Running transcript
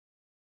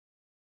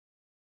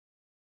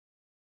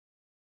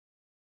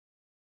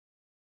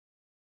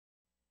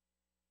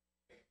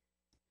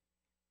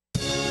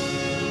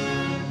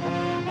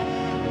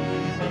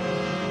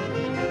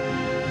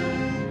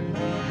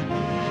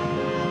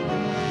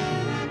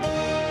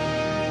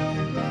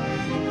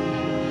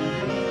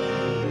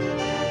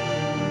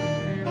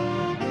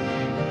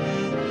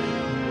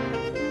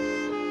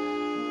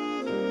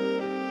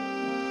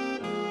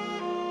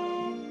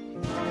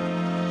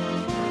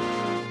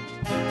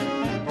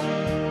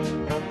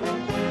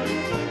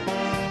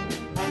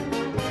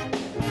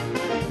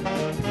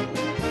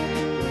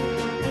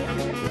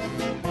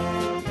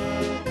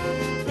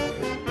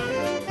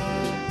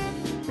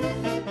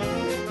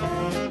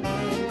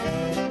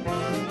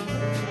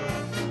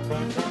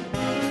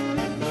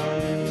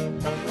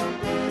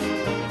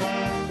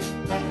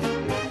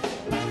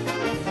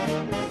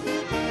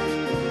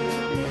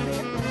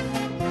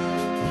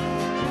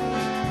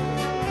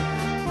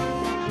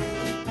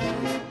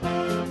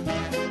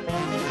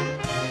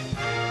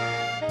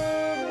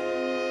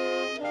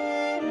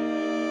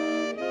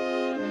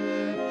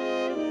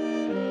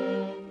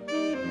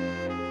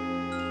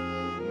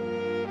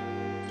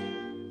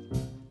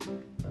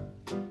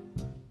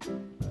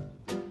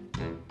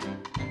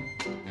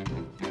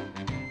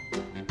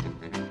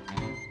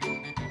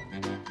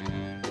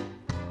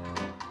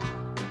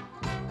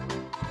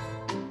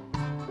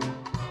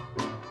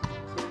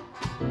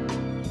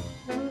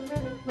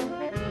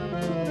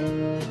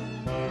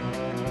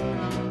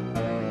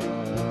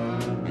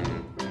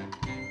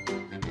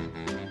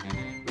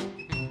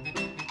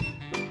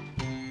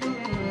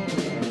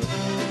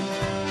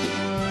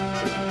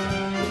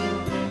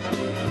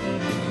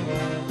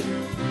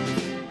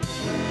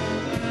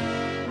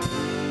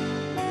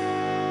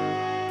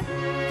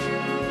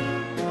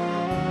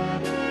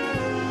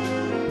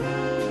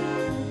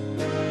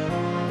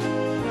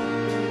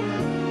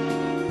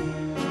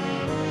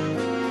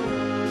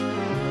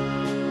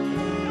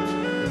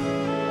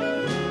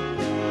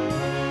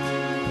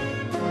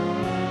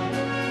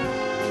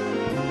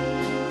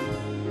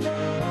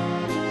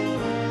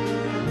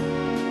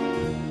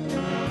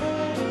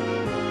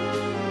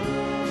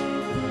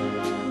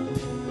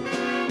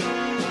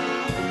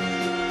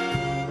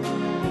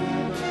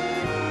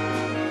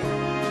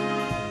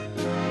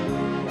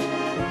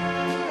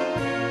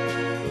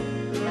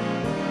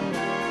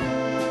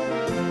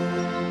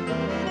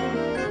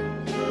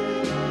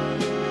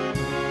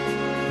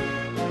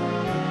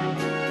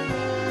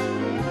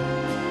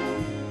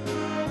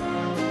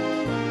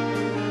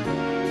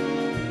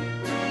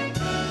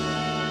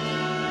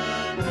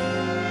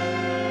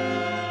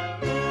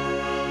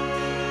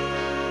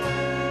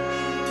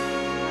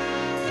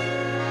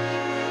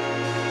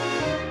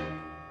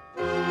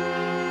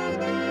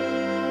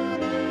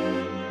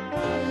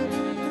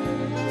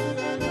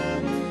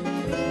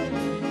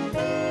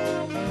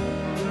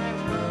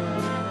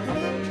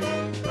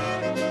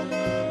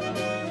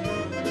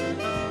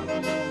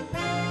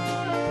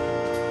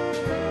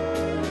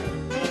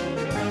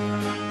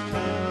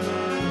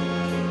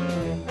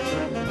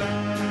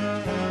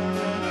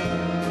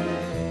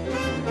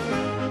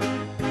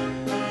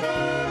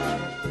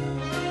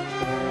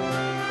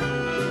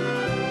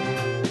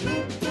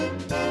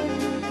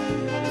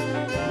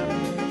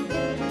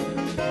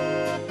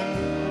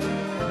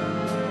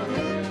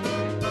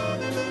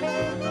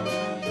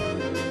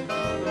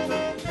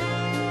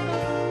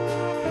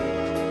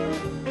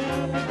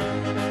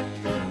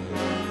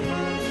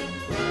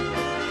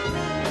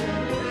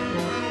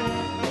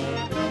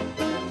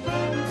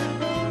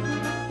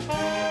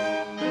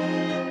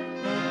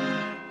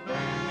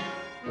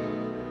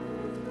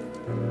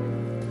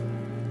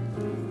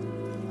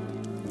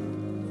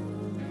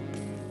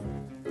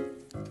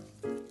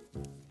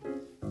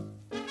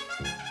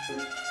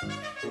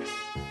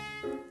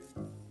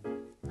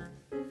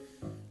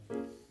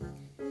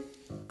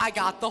I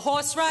got the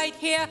horse right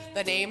here,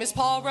 the name is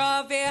Paul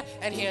Revere,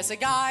 and here's a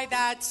guy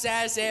that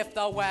says if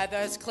the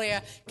weather's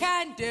clear,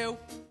 can do.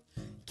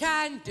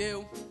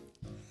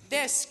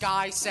 This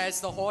guy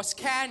says the horse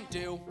can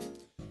do.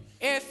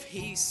 If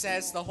he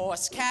says the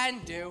horse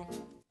can do.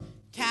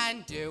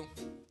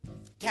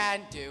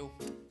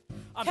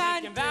 I'm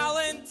picking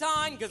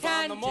Valentine, cause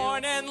on the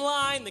morning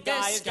line, the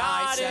guy has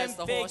got him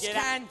figured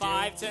at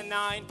 5 to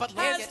 9. But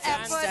as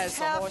F says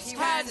the horse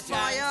can do.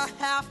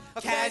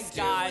 This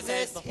guy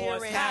says the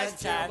horse has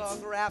chance.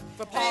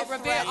 For Paul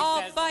Revere,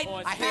 all fight.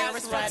 I hear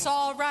his foot's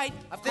all right.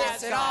 Of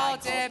course, it all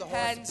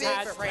depends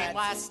if it rained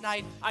last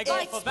night. I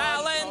go for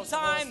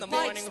Valentine, the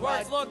morning's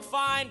words look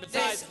fine.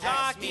 Besides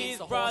jockeys,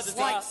 brother's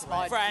a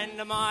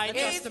friend of mine.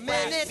 Just a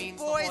minute,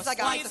 boys, I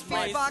got the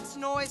speed box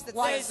noise that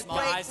says the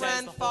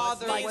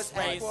great-grandfather was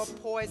for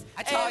poise.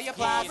 I tell you,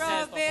 Paul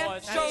Revere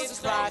shows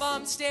us no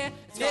bum steer.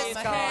 It's a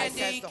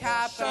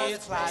handicap, but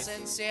it's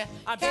sincere.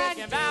 I'm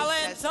picking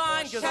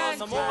Valentine, cause on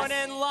the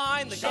morning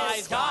line, the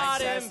guy's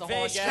got him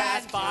figured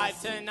at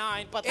 5 to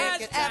 9. But look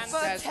at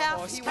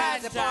epitaph, he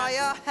wants to buy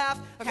a half.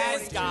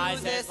 This guy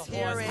says the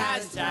horse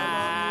has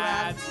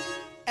jabs.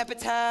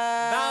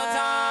 Epitaph.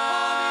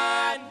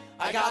 Valentine,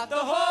 I got the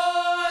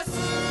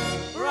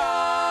horse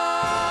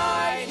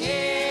right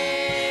here.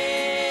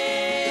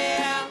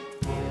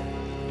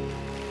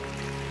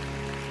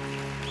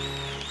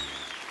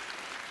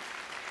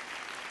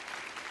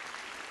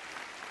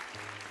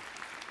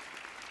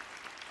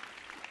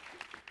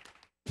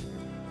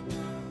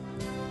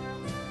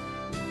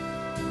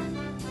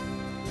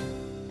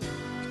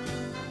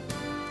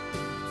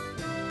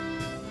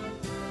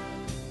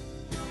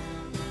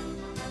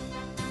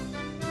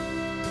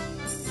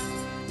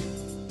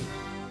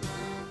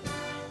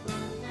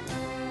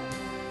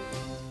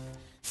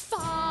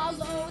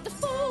 Follow the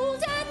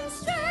fold and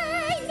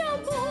stray no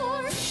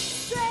more.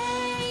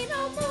 Stray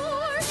no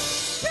more.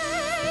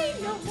 Stray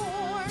no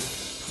more.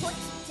 Put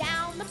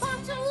down the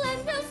bottle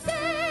and we'll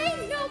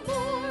say no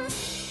more.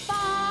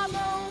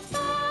 Follow,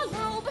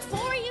 follow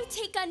before you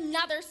take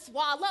another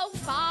swallow.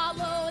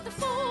 Follow the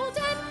fold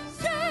and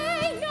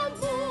stray no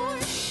more.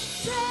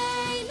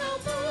 Stray no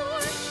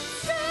more.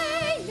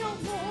 Stray no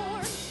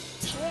more.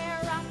 Tear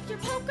up your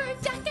poker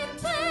deck and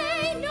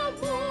play no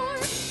more.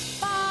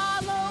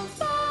 Follow,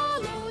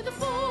 follow the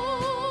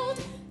fold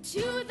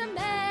to the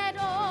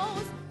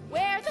meadows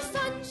where the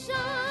sun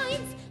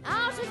shines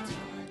out of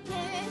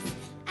darkness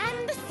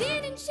and the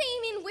sin and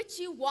shame in which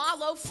you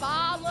wallow.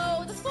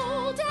 Follow the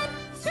fold and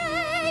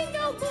stray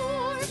no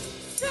more.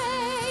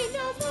 Stray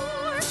no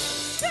more.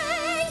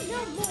 Stray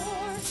no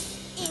more.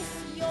 If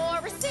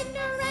you're a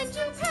sinner and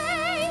you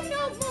pray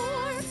no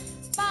more.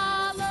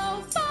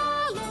 Follow,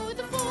 follow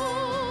the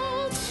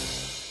fold.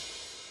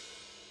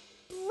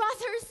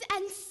 Brothers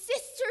and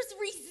sisters,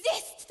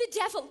 resist the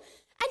devil,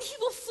 and he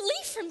will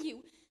flee from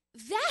you.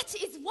 That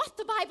is what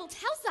the Bible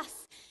tells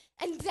us.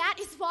 And that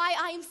is why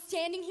I am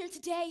standing here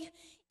today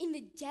in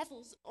the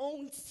devil's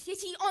own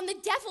city, on the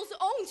devil's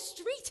own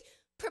street,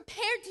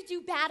 prepared to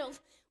do battle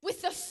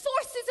with the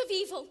forces of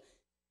evil.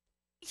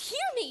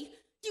 Hear me,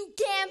 you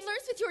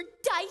gamblers with your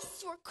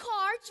dice, your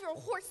cards, your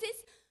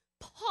horses.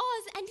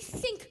 Pause and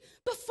think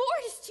before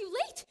it is too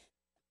late.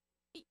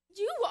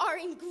 You are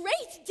in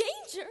great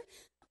danger.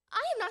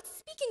 I am not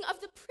speaking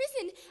of the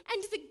prison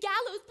and the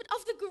gallows, but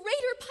of the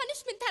greater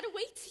punishment that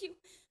awaits you.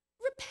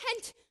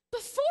 Repent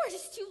before it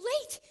is too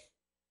late.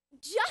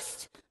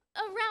 Just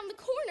around the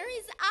corner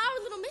is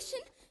our little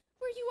mission,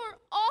 where you are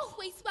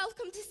always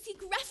welcome to seek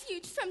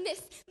refuge from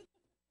this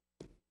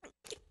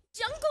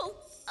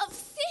jungle of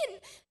sin.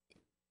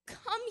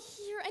 Come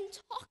here and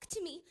talk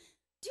to me.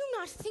 Do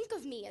not think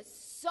of me as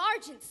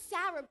Sergeant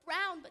Sarah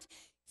Brown, but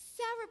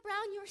Sarah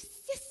Brown, your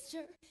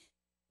sister.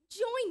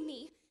 Join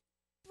me,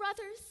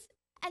 brothers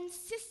and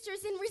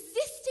sisters, in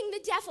resisting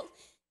the devil,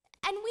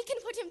 and we can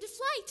put him to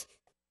flight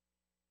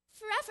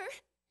forever.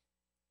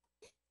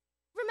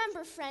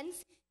 Remember,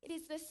 friends, it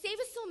is the Save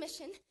a Soul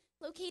mission,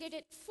 located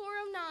at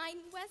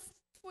 409 West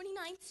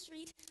 49th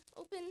Street,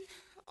 open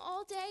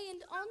all day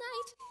and all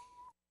night,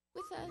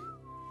 with a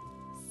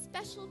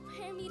special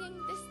prayer meeting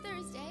this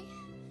Thursday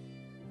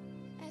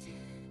at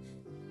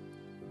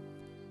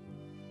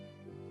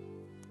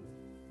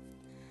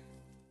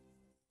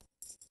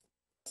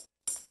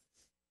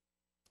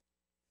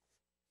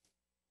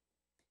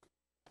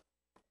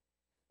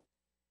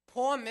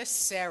Poor Miss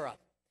Sarah.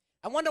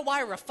 I wonder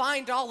why a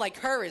refined doll like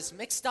her is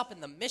mixed up in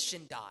the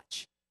mission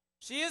dodge.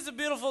 She is a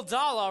beautiful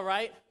doll, all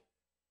right,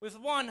 with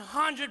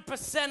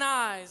 100%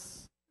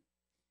 eyes.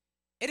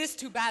 It is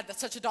too bad that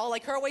such a doll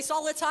like her wastes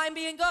all her time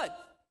being good.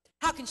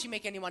 How can she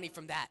make any money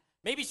from that?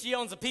 Maybe she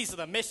owns a piece of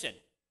the mission.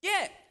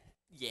 Yeah.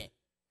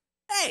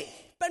 Hey,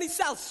 Benny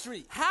South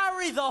Street.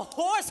 Harry the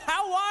horse,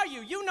 how are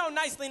you? You know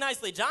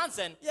Nicely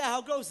Johnson. Yeah,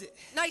 how goes it?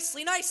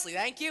 Nicely,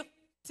 thank you.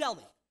 Tell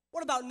me,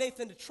 what about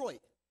Nathan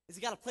Detroit? Has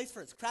he got a place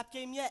for his crap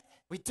game yet?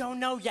 We don't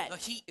know yet. The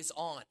heat is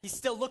on. He's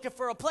still looking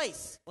for a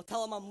place. Well,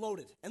 tell him I'm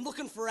loaded and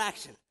looking for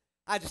action.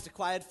 I just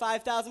acquired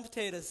 5,000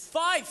 potatoes.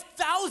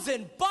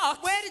 5,000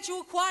 bucks? Where did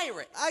you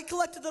acquire it? I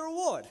collected the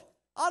reward.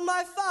 On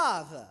my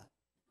father.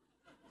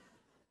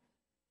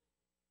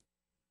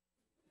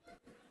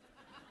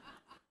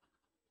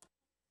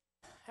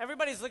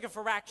 Everybody's looking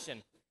for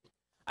action.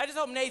 I just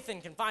hope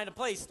Nathan can find a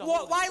place to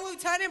hold Why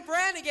Lieutenant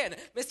Brannigan?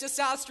 Mr.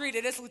 South Street,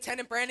 it is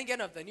Lieutenant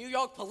Brannigan of the New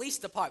York Police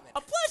Department.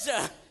 A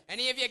pleasure!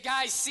 Any of you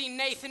guys seen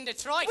Nathan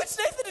Detroit? Which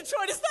Nathan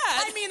Detroit is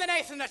that? I mean the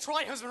Nathan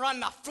Detroit who's been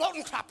running a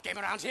floating crap game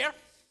around here.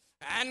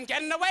 And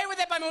getting away with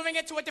it by moving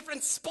it to a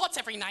different spot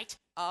every night.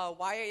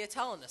 Why are you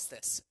telling us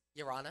this,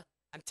 Your Honor?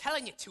 I'm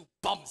telling you two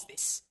bums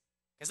this.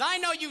 Because I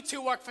know you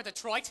two work for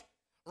Detroit,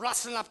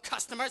 rustling up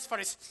customers for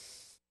his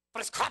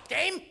crap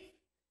game.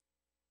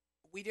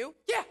 We do?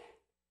 Yeah.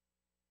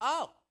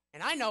 Oh.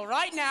 And I know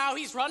right now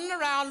he's running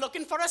around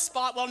looking for a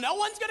spot. Well, no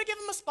one's going to give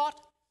him a spot.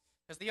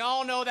 Because they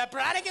all know that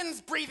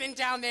Brannigan's breathing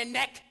down their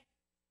neck.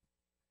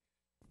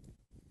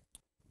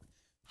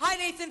 Hi,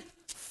 Nathan.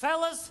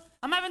 Fellas,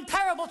 I'm having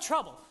terrible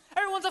trouble.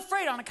 Everyone's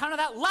afraid on account of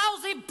that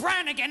lousy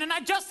Brannigan, and I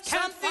just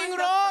can't Something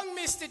wrong,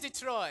 Mr.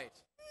 Detroit.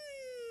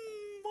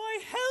 Why,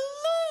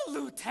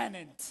 hello,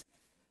 Lieutenant.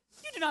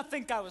 You do not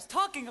think I was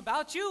talking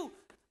about you.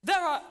 There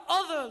are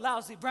other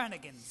lousy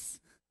Brannigans.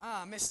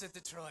 Ah, Mr.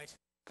 Detroit.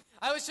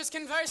 I was just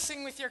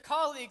conversing with your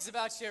colleagues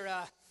about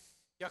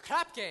your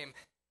crap game.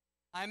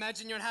 I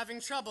imagine you're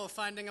having trouble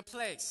finding a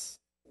place.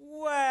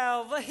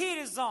 Well, the heat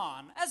is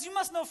on, as you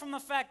must know from the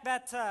fact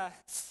that,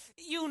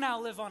 you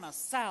now live on a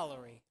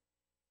salary.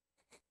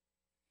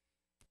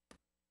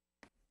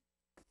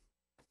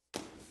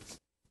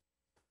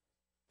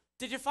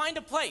 Did you find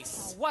a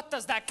place? What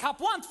does that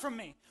cop want from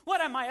me?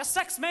 What am I, a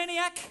sex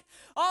maniac?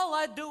 All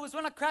I do is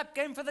run a crap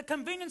game for the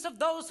convenience of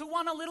those who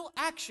want a little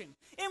action.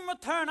 In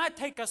return, I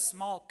take a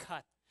small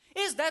cut.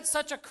 Is that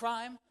such a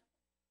crime?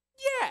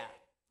 Yeah.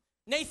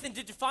 Nathan,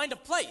 did you find a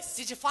place?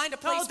 Did you find a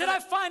place? Oh, did I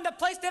find a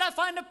place? Did I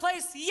find a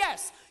place?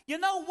 Yes. You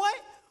know what?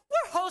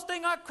 We're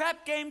hosting our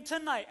crap game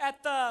tonight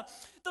at the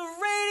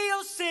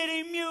Radio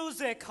City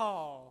Music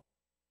Hall.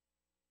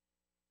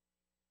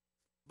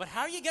 But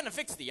how are you going to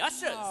fix the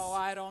ushers? Oh,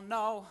 I don't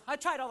know. I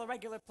tried all the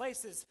regular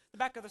places. The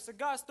back of the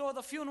cigar store,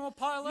 the funeral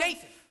parlor.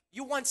 Nathan,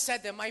 you once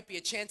said there might be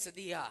a chance at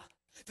the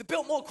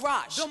Biltmore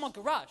Garage. Biltmore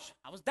Garage.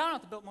 I was down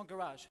at the Biltmore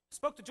Garage.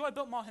 Spoke to Joy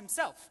Biltmore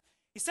himself.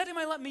 He said he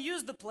might let me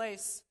use the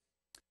place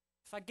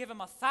if I give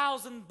him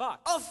 $1,000.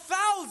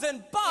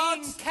 $1,000?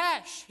 In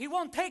cash. He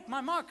won't take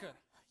my marker.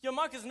 Your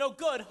marker's no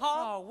good,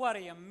 huh? Oh, what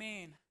do you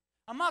mean?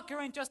 A marker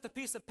ain't just a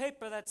piece of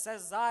paper that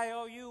says, I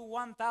owe you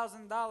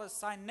 $1,000,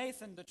 signed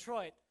Nathan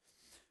Detroit.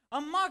 A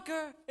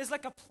marker is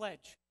like a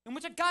pledge, in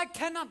which a guy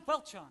cannot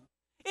welch on.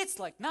 It's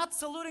like not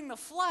saluting the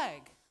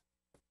flag.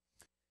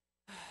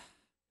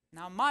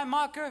 Now, my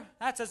marker,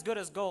 that's as good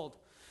as gold.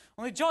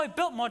 Only Joey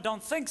Biltmore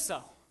don't think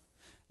so.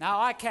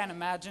 Now, I can't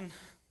imagine.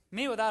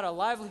 Me without a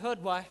livelihood,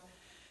 why,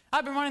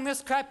 I've been running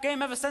this crap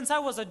game ever since I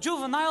was a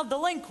juvenile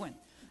delinquent.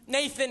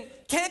 Nathan,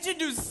 can't you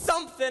do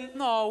something?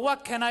 No,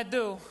 what can I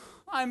do?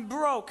 I'm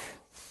broke.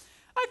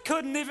 I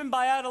couldn't even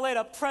buy Adelaide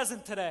a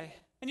present today.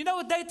 And you know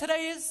what day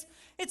today is?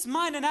 It's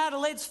mine and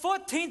Adelaide's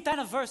 14th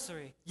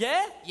anniversary.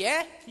 Yeah?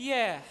 Yeah?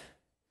 Yeah.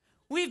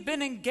 We've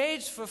been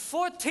engaged for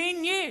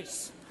 14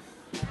 years.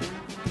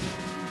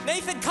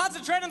 Nathan,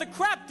 concentrate on the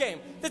crap game.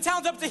 The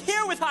town's up to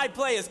here with high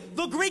players.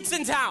 The Greek's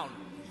in town.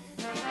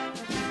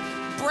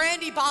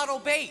 Brandy Bottle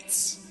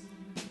Bates.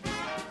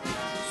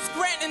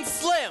 Scranton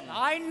Slim.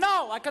 I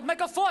know I could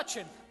make a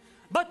fortune.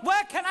 But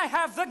where can I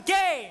have the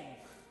game?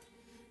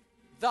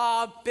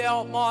 The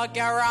Biltmore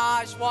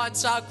Garage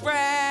wants a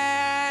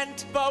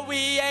grand. But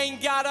we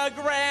ain't got a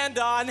grand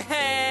on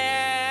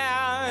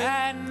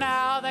hand. And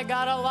now they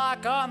got a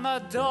lock on the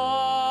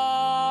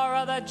door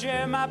of the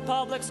gym at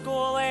Public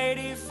School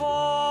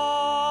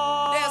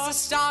 84. There's a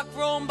stock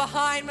room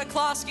behind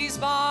McCloskey's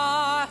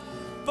bar.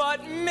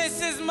 But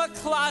Mrs.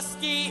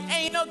 McCloskey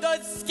ain't a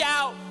good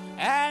scout.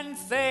 And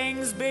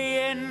things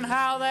being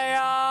how they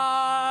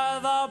are,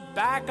 the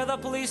back of the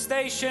police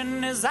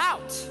station is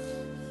out.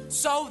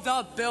 So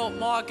the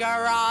Biltmore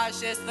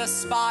Garage is the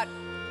spot.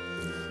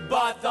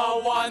 But the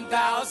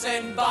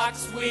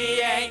 $1,000 we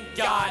ain't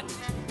got.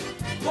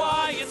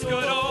 Why, it's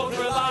good old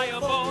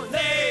reliable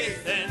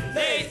Nathan,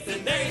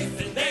 Nathan,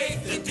 Nathan,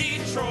 Nathan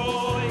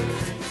Detroit.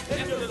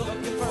 If you're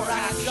looking for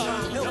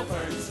action, he'll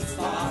burn some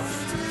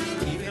spots.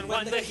 Even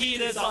when the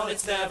heat is on,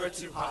 it's never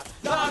too hot.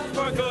 Not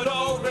for good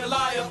old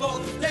reliable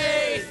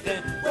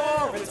Nathan,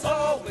 for it's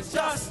always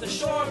just a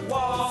short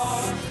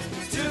walk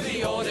to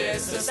the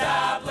oldest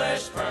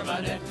established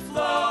permanent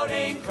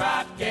floating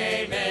crap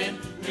game in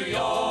New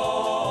York.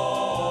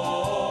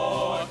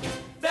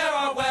 There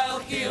are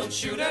well-heeled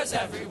shooters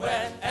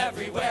everywhere,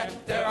 everywhere.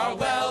 There are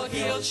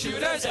well-heeled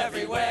shooters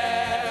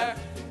everywhere.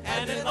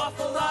 And an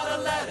awful lot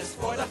of lettuce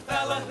for the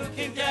fella who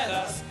can get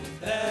us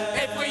there.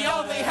 If we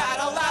only had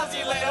a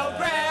lousy little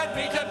grand,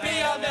 we could be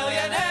a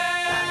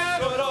millionaire.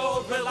 Good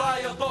old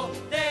reliable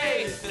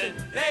Nathan,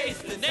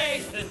 Nathan,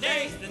 Nathan,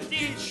 Nathan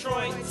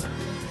Detroit.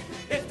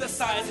 If the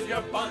size of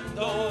your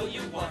bundle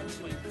you want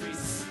to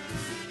increase,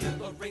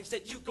 he'll arrange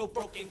that you go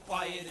broke in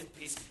quiet and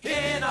peace.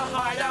 In a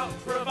hideout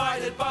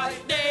provided by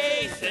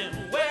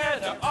Nathan, where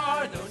there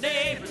are no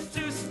neighbors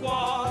to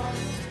squaw.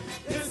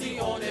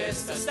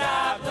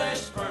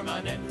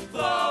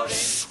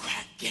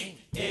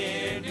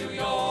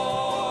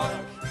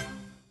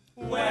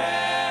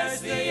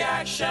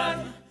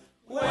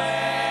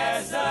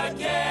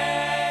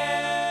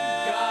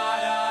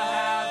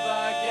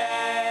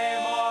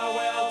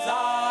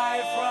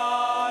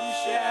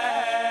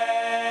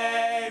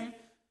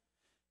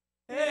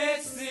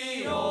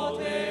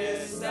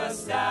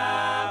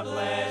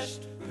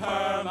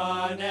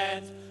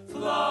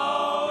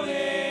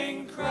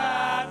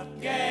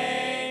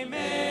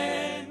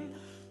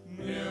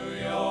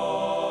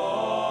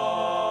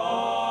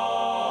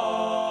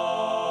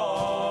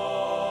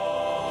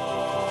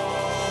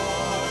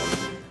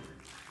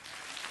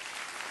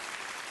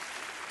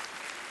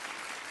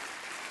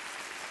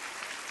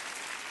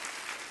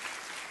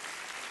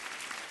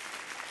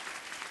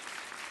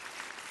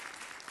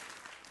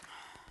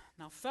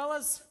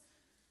 fellas,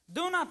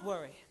 do not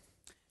worry.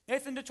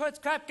 Nathan Detroit's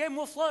crap game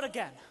will float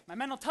again. My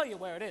men will tell you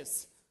where it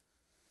is.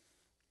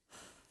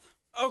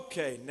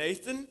 Okay,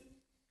 Nathan.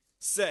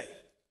 Say,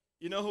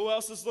 you know who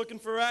else is looking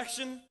for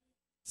action?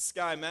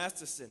 Sky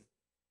Masterson.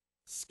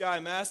 Sky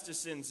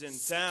Masterson's in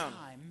town.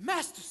 Sky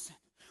Masterson?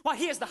 Why,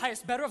 he is the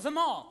highest bettor of them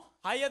all.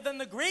 Higher than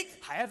the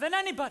Greek? Higher than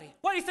anybody.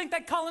 Why do you think they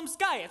call him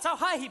Sky? It's how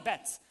high he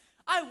bets.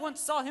 I once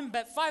saw him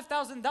bet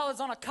 $5,000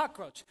 on a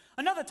cockroach.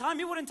 Another time,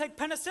 he wouldn't take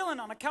penicillin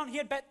on account he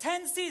had bet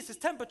 10 C's his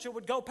temperature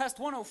would go past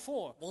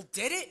 104. Well,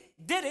 did it?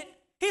 Did it?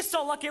 He's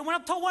so lucky it went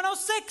up to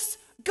 106.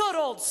 Good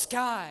old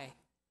Sky.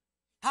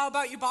 How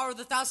about you borrow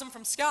the 1,000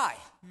 from Sky?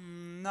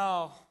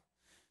 No.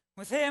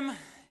 With him,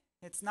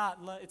 it's not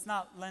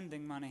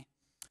lending money.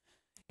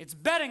 It's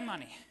betting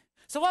money.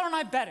 So why don't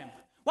I bet him?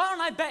 Why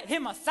don't I bet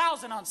him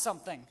 1,000 on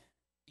something?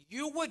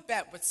 You would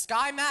bet with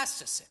Sky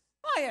Masterson.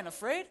 I ain't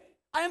afraid.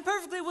 I am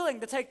perfectly willing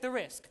to take the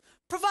risk,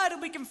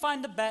 provided we can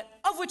find a bet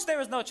of which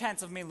there is no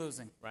chance of me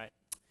losing. Right.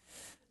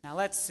 Now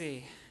let's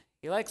see.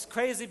 He likes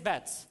crazy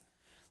bets.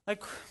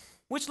 Like,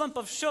 which lump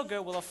of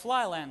sugar will a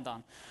fly land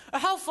on? Or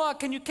how far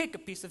can you kick a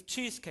piece of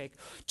cheesecake?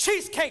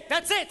 Cheesecake,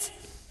 that's it!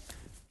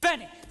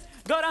 Benny,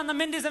 go down to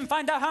Mindy's and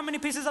find out how many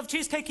pieces of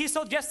cheesecake he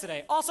sold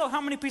yesterday. Also, how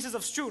many pieces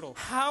of strudel.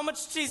 How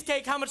much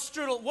cheesecake, how much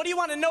strudel? What do you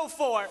want to know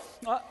for?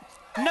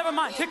 Never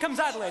mind, here comes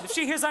Adelaide. If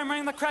she hears I'm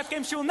running the crap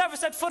game, she will never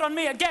set foot on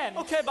me again.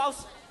 Okay,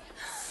 boss.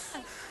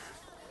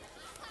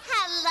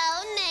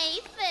 Hello,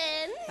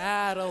 Nathan.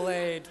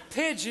 Adelaide,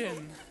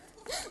 pigeon.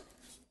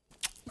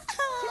 You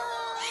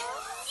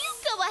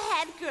go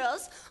ahead,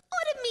 girls.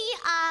 Order me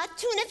a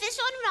tuna fish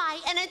on rye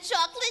and a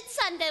chocolate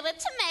sundae with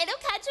tomato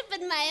ketchup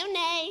and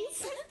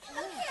mayonnaise.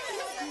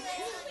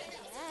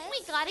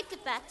 We gotta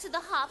get back to the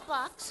hot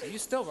box. Are you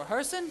still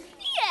rehearsing?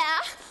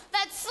 Yeah,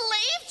 that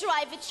slave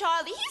driver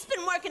Charlie, he's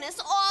been working us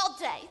all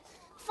day.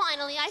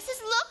 Finally, I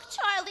says, look,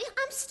 Charlie,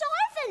 I'm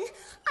starving.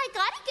 I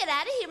gotta get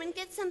out of here and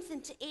get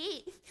something to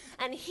eat.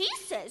 And he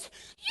says,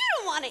 you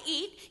don't want to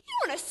eat.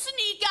 You want to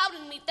sneak out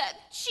and meet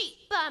that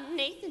cheap bum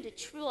Nathan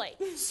Detroit.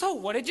 So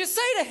what did you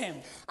say to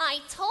him? I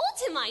told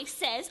him, I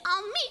says,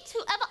 I'll meet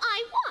whoever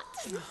I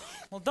want.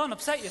 Well, don't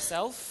upset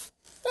yourself.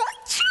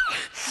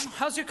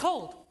 How's your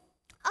cold?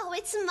 Oh,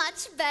 it's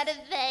much better,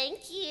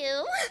 thank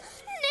you.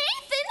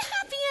 Nathan,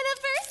 happy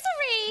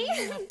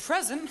anniversary. A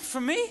present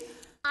for me?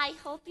 I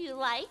hope you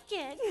like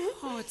it.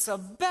 Oh, it's a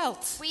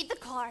belt. Read the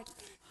card.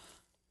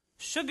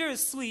 Sugar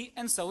is sweet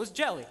and so is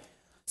jelly.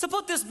 So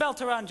put this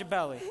belt around your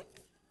belly.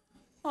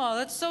 Oh,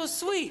 that's so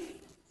sweet.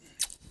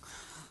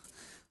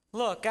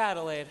 Look,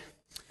 Adelaide,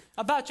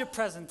 about your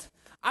present.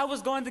 I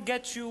was going to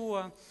get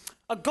you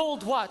a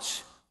gold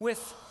watch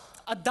with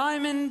a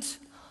diamond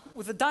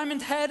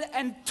head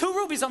and 2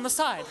 rubies on the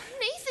side.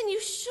 Nathan,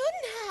 you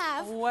shouldn't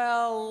have.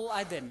 Well,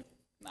 I didn't.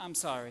 I'm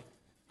sorry.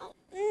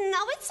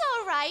 No, it's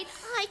all right.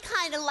 I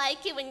kind of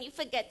like it when you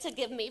forget to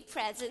give me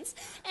presents.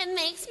 It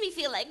makes me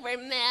feel like we're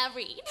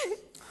married.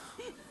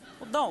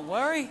 Well, don't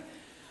worry.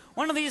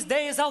 One of these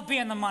days I'll be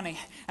in the money,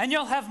 and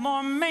you'll have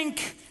more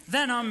mink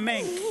than a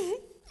mink.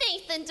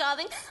 Nathan,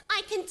 darling,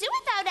 I can do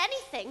without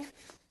anything.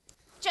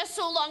 Just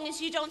so long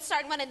as you don't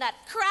start running that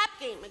crap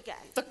game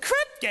again. The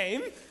crap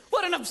game?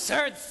 What an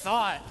absurd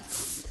thought.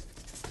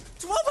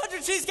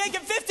 1,200 cheesecake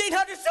and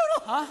 1,500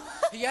 strudel. Huh?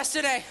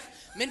 Yesterday,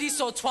 Mindy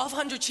sold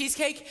 1,200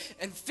 cheesecake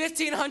and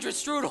 1,500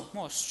 strudel.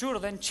 More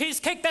strudel than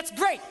cheesecake? That's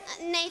great.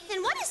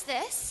 Nathan, what is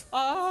this?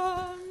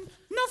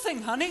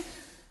 Nothing, honey.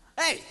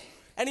 Hey,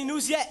 any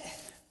news yet?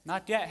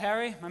 Not yet,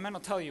 Harry. My men will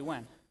tell you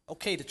when.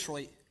 Okay,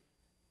 Detroit.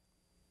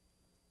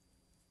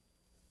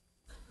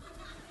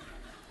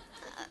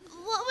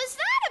 What was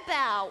that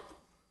about?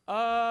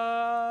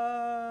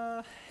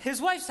 His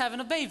wife's having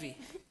a baby.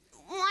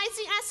 Why is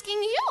he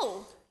asking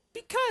you?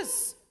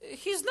 Because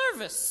he's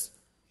nervous.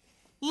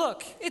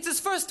 Look, it's his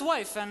first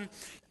wife, and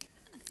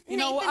you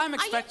know, Nathan, I'm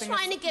expecting. Are you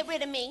trying to get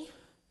rid of me?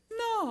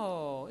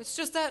 No, it's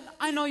just that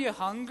I know you're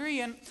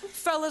hungry, and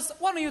fellas,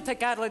 why don't you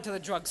take Adelaide to the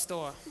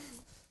drugstore?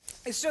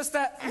 It's just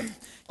that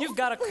you've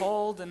got a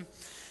cold, and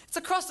it's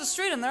across the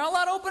street, and there are a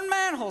lot of open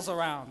manholes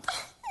around.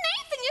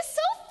 Nathan, you're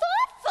so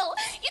thoughtful.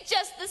 You're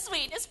just the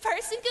sweetest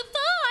person. Goodbye.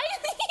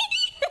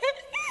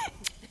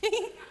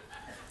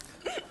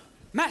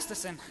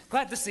 Masterson,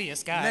 glad to see you,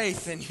 Sky.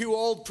 Nathan, you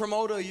old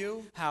promoter,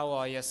 you. How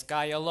are you,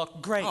 Sky? You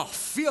look great. Oh,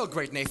 feel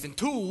great, Nathan.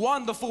 2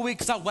 wonderful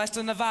weeks out west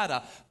in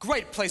Nevada.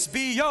 Great place,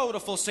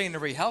 beautiful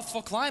scenery,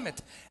 healthful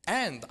climate.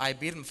 And I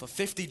beat him for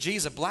 50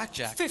 G's at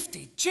blackjack.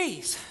 50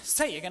 G's?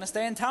 Say, you're gonna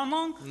stay in town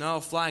long? No,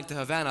 flying to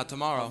Havana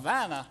tomorrow.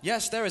 Havana?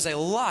 Yes, there is a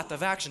lot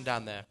of action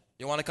down there.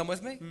 You want to come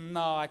with me?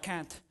 No, I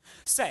can't.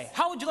 Say,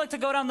 how would you like to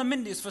go down to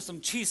Mindy's for some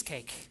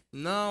cheesecake?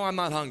 No, I'm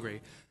not hungry.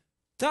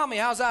 Tell me,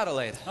 how's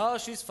Adelaide? Oh,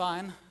 she's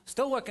fine.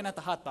 Still working at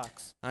the hot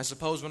box. I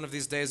suppose one of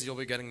these days you'll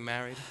be getting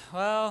married.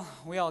 Well,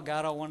 we all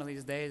gotta one of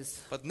these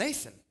days. But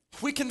Nathan,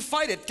 we can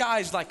fight it,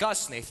 guys like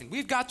us, Nathan.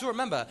 We've got to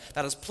remember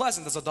that as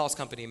pleasant as a doll's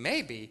company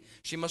may be,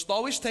 she must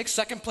always take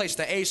second place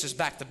to aces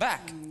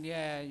back-to-back.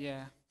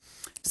 Yeah.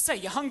 Say,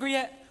 you hungry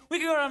yet? We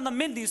could go down to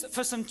Mindy's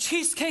for some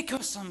cheesecake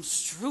or some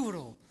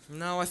strudel.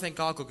 No, I think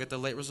I'll go get the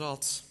late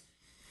results.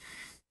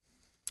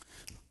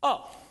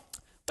 Oh,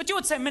 but you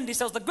would say Mindy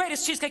sells the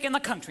greatest cheesecake in the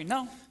country,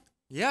 no?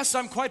 Yes,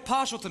 I'm quite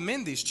partial to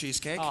Mindy's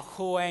cheesecake. Oh,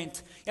 who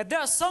ain't? Yeah,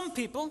 there are some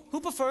people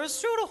who prefer a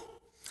strudel.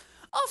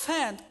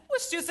 Offhand,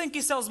 which do you think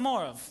he sells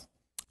more of?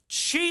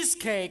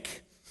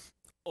 Cheesecake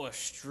or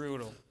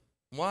strudel?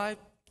 Why?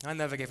 I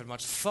never gave it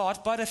much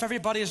thought, but if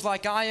everybody is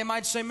like I am,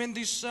 I'd say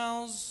Mindy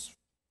sells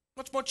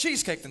much more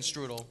cheesecake than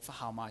strudel. For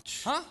how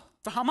much? Huh?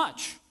 For how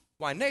much?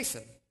 Why,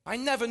 Nathan, I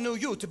never knew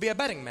you to be a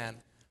betting man.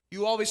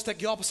 You always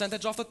take your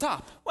percentage off the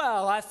top.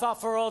 Well, I thought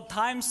for old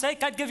time's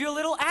sake I'd give you a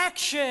little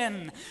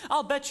action.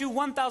 I'll bet you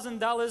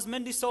 $1,000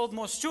 Mindy sold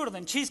more strudel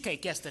than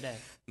cheesecake yesterday.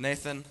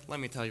 Nathan, let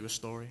me tell you a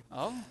story.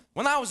 Oh?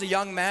 When I was a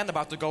young man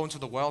about to go into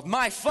the world,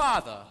 my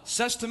father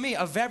says to me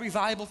a very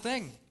valuable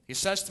thing. He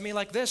says to me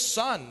like this,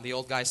 "Son," the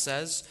old guy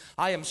says,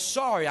 "I am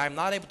sorry I am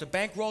not able to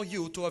bankroll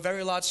you to a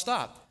very large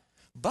start.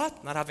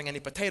 But not having any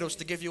potatoes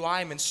to give you,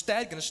 I am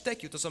instead going to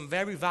stick you to some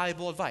very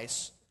valuable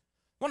advice.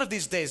 One of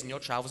these days in your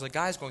travels, a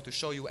guy is going to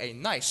show you a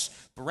nice,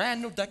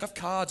 brand new deck of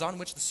cards on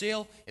which the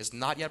seal is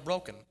not yet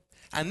broken.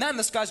 And then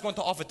this guy's going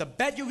to offer to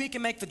bet you he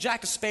can make the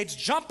jack of spades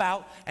jump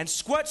out and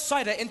squirt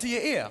cider into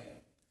your ear.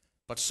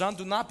 But son,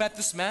 do not bet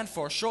this man,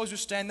 for as sure as you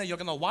stand there, you're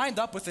going to wind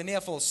up with an ear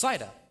full of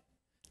cider."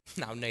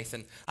 Now,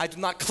 Nathan, I do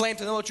not claim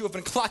to know what you have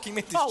been clocking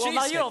me these cheesecake.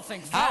 Now you don't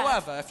think that.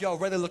 However, if you're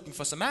really looking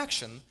for some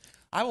action,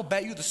 I will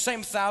bet you the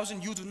same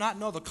 1,000 you do not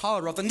know the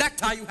color of the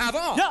necktie you have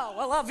on. No,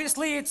 well,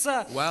 obviously it's,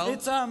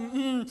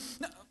 oh,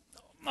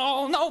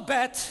 no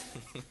bet.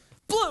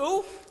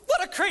 Blue?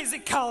 What a crazy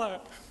color.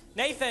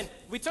 Nathan,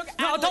 we took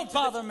No, Adelaide don't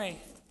bother me.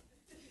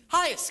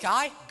 Hiya,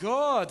 Sky.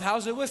 Good.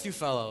 How's it with you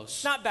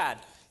fellows? Not bad.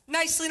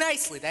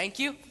 Nicely, thank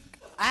you.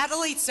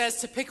 Adelaide says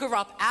to pick her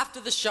up after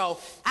the show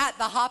at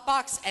the Hot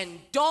Box, and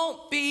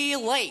don't be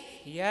late.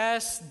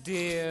 Yes,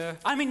 dear.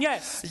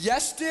 Yes.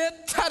 Yes, dear?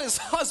 That is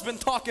husband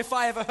talk if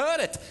I ever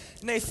heard it.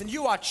 Nathan,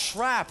 you are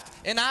trapped.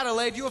 In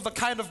Adelaide, you are the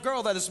kind of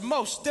girl that is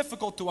most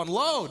difficult to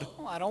unload.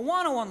 Well, I don't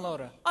want to unload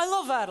her. I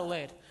love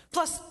Adelaide.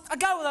 Plus, a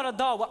guy without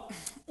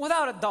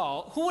a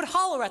doll, who would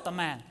holler at the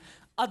man?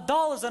 A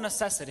doll is a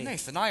necessity.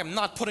 Nathan, I am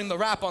not putting the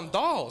rap on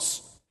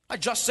dolls. I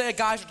just say a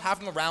guy should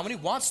have them around when he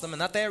wants them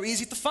and that they are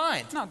easy to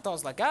find. Not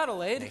dolls like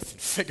Adelaide. Nathan,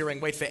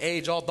 figuring weight for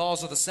age, all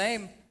dolls are the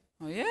same.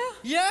 Oh, yeah?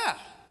 Yeah.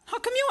 How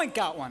come you ain't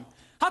got one?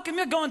 How come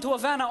you're going to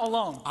Havana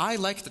alone? I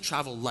like to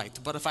travel light,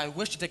 but if I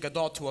wish to take a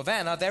doll to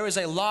Havana, there is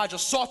a large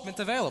assortment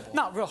available.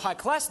 Not real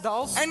high-class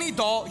dolls. Any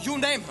doll, you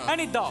name her.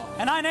 Any doll.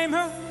 And I name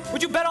her?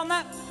 Would you bet on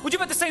that? Would you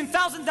bet the same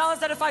 $1,000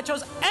 that if I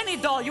chose any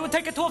doll, you would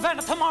take it to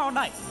Havana tomorrow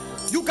night?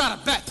 You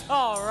gotta bet.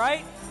 All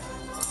right.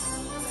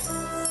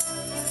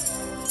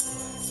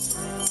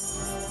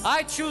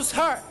 I choose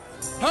her.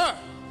 Her.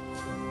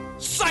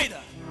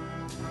 Cider.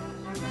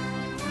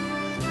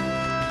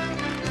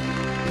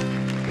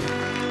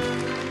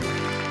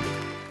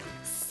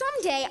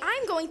 Someday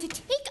I'm going to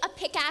take a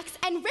pickaxe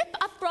and rip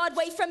up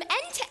Broadway from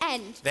end to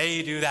end.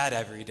 They do that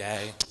every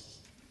day.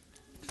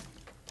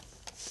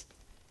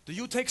 Do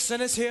you take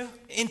sinners here?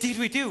 Indeed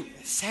we do.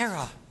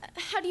 Sarah.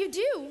 How do you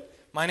do?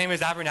 My name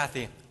is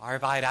Abernathy.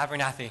 Arvide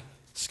Abernathy.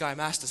 Sky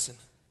Masterson.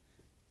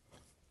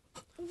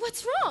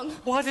 What's wrong?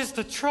 What is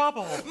the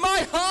trouble?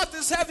 My heart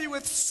is heavy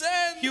with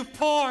sin. You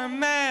poor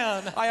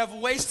man. I have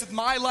wasted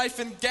my life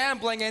in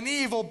gambling and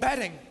evil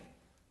betting.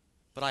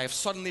 But I have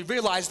suddenly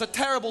realized the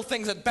terrible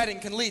things that betting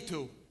can lead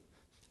to.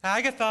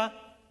 Agatha.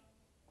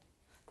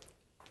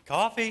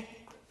 Coffee.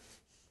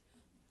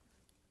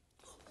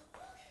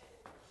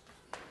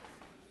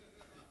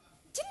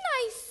 Didn't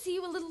I see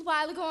you a little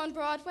while ago on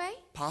Broadway?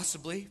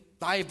 Possibly.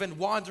 I have been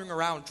wandering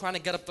around trying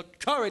to get up the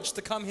courage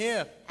to come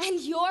here.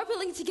 And you're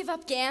willing to give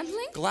up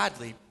gambling?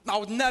 Gladly. I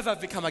would never have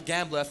become a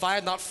gambler if I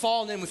had not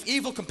fallen in with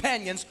evil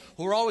companions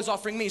who were always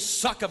offering me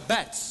sucker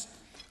bets.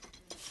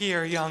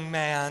 Here, young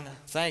man.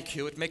 Thank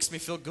you. It makes me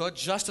feel good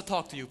just to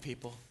talk to you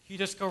people. You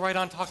just go right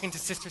on talking to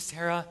Sister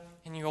Sarah,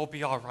 and you'll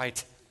be all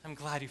right. I'm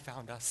glad you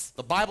found us.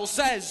 The Bible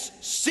says,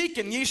 "Seek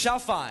and ye shall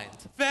find."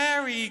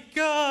 Very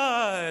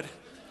good.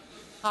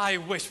 I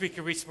wish we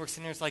could reach more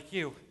sinners like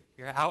you.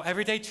 You're out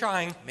every day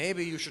trying.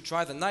 Maybe you should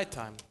try the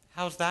nighttime.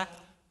 How's that?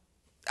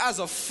 As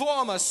a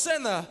former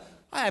sinner,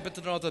 I happen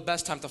to know the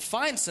best time to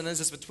find sinners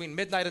is between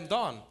midnight and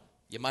dawn.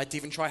 You might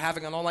even try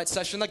having an all-night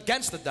session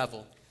against the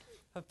devil.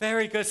 A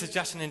very good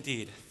suggestion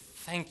indeed.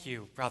 Thank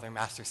you, Brother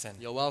Masterson.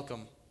 You're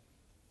welcome.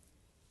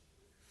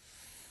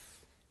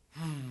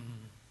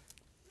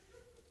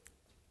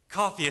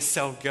 Coffee is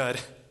so good.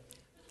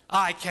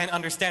 I can't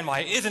understand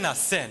why it isn't a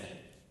sin.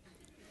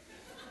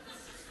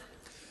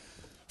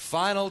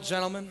 Fine, old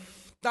gentleman.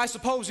 I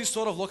suppose he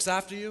sort of looks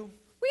after you?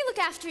 We look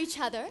after each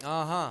other.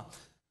 Uh-huh.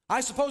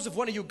 I suppose if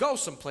one of you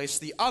goes someplace,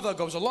 the other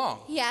goes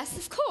along. Yes,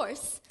 of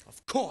course.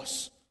 Of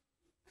course.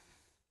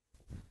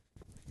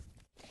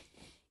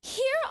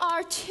 Here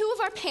are 2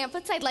 of our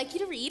pamphlets I'd like you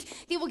to read.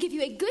 They will give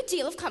you a good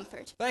deal of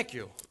comfort. Thank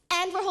you.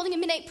 And we're holding a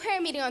midnight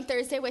prayer meeting on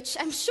Thursday, which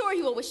I'm sure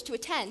you will wish to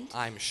attend.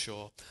 I'm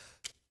sure.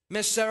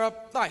 Miss Sarah,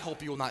 I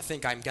hope you will not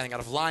think I'm getting out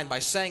of line by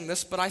saying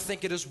this, but I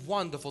think it is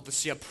wonderful to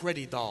see a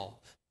pretty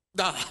doll.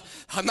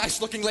 A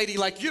nice-looking lady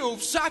like you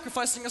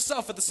sacrificing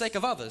herself for the sake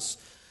of others.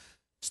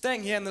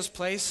 Staying here in this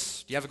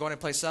place, do you ever go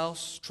anyplace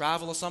else?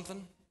 Travel or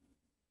something?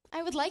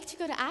 I would like to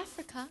go to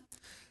Africa.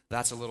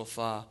 That's a little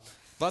far.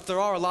 But there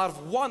are a lot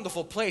of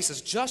wonderful places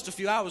just a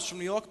few hours from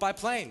New York by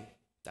plane.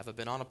 Ever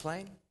been on a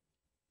plane?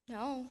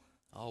 No.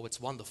 Oh,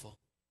 it's wonderful.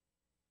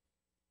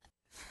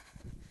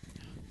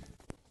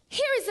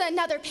 Here is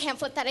another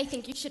pamphlet that I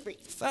think you should read.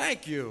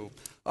 Thank you.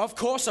 Of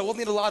course, I will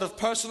need a lot of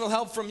personal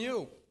help from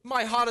you.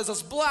 My heart is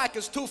as black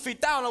as 2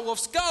 feet down a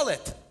wolf's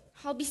gullet.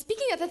 I'll be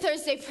speaking at the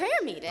Thursday prayer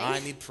meeting. I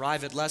need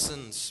private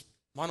lessons.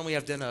 Why don't we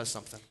have dinner or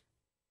something?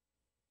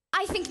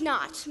 I think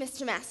not,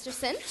 Mr.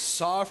 Masterson.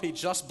 Sorry,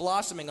 just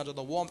blossoming under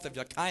the warmth of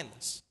your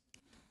kindness.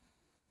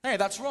 Hey,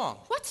 that's wrong.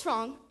 What's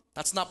wrong?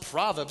 That's not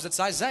Proverbs, it's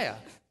Isaiah.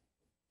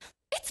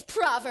 It's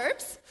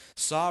Proverbs.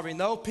 Sorry,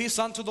 no peace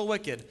unto the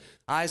wicked.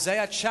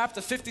 Isaiah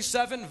chapter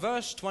 57,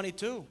 verse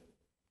 22.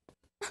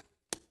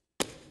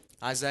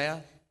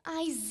 Isaiah?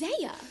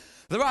 Isaiah?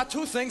 There are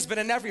 2 things been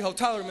in every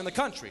hotel room in the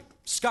country.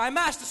 Sky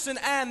Masterson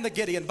and the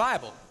Gideon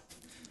Bible.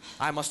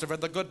 I must have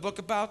read the good book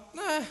about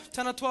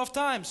 10 or 12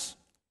 times.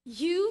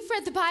 You've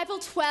read the Bible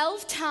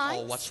 12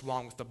 times? Oh, what's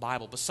wrong with the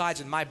Bible? Besides,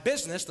 in my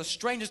business, the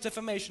strangest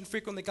information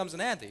frequently comes in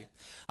handy.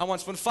 I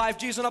once won 5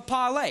 G's on a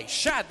parlay.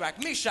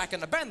 Shadrach, Meshach,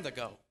 and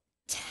Abednego.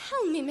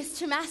 Tell me,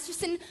 Mr.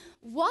 Masterson,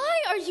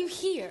 why are you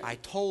here? I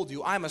told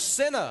you, I'm a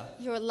sinner.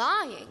 You're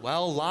lying.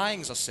 Well,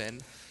 lying's a sin.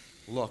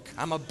 Look,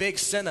 I'm a big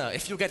sinner.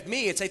 If you get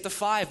me, it's 8 to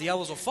 5. The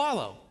others will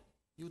follow.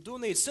 You do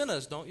need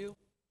sinners, don't you?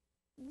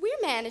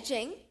 We're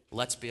managing.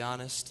 Let's be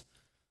honest.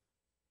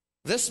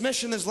 This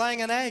mission is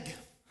laying an egg.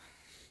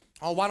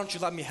 Oh, why don't you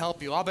let me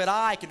help you? I'll bet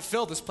I can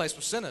fill this place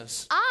with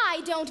sinners.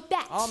 I don't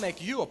bet. I'll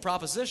make you a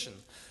proposition.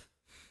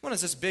 When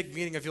is this big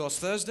meeting of yours,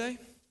 Thursday?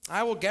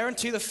 I will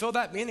guarantee to fill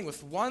that meeting with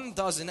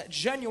 12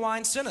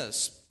 genuine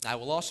sinners. I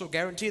will also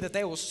guarantee that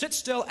they will sit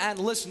still and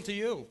listen to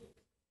you.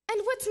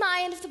 And what's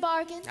my end of the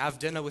bargain? Have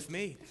dinner with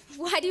me.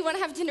 Why do you want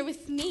to have dinner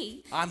with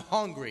me? I'm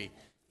hungry.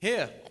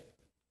 Here.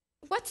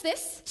 What's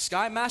this?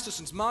 Sky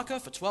Masterson's marker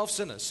for 12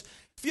 sinners.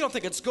 If you don't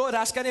think it's good,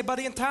 ask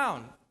anybody in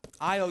town.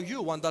 I owe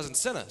you 12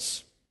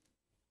 sinners.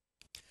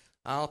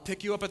 I'll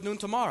pick you up at noon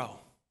tomorrow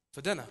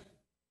for dinner.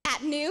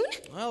 At noon?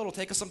 Well, it'll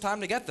take us some time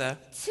to get there.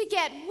 To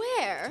get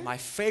where? My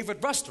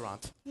favorite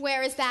restaurant.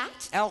 Where is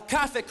that? El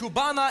Cafe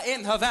Cubana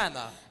in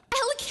Havana.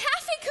 El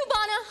Cafe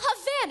Cubana,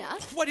 Havana?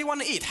 What do you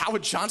want to eat,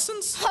 Howard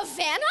Johnson's?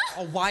 Havana?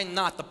 Oh, why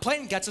not? The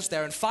plane gets us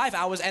there in 5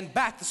 hours and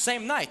back the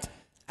same night.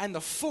 And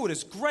the food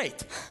is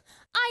great.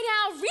 I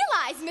now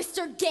realize,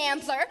 Mr.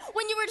 Gambler,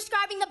 when you were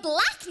describing the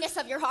blackness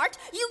of your heart,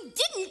 you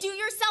didn't do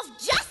yourself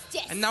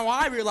justice. And now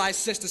I realize,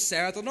 Sister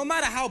Sarah, that no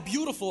matter how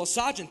beautiful a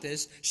sergeant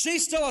is,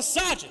 she's still a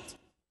sergeant.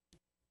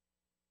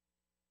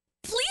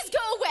 Please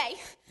go away.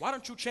 Why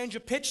don't you change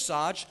your pitch,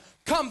 Sarge?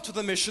 Come to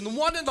the mission,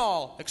 one and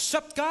all.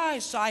 Except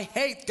guys. I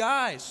hate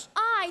guys.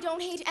 I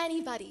don't hate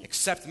anybody.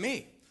 Except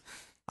me.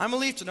 I'm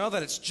relieved to know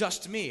that it's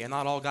just me and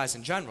not all guys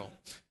in general.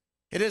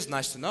 It is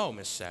nice to know,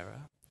 Miss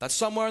Sarah, that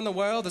somewhere in the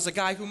world there's a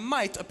guy who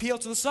might appeal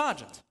to the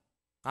sergeant.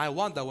 I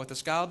wonder what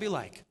this guy will be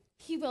like.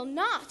 He will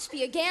not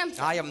be a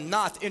gambler. I am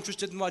not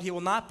interested in what he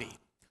will not be.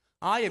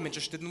 I am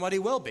interested in what he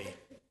will be.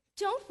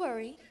 Don't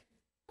worry.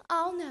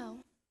 I'll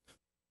know.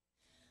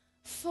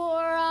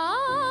 For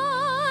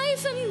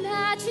I've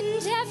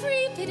imagined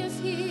every bit of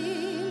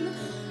him,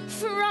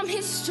 from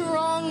his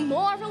strong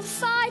moral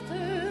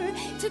fiber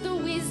to the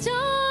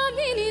wisdom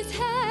in his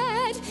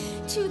head,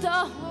 to the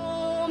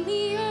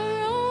homey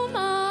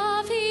aroma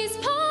of his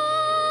pipe.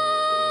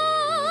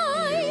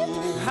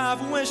 You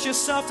have wished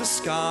yourself to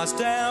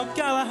Scarsdale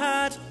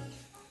Galahad,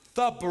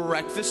 The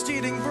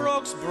breakfast-eating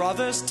Brooks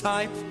Brothers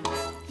type.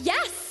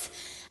 Yes,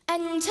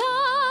 and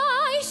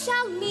I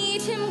shall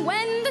meet him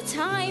when the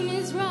time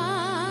is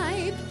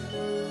ripe.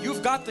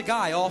 You've got the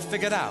guy all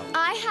figured out.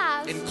 I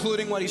have.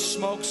 Including what he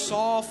smokes,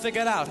 all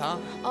figured out, huh?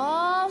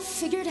 All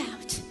figured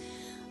out.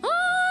 Oh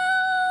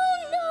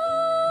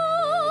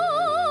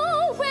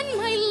no, when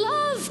my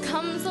love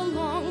comes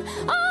along,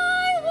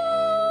 I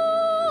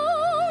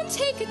won't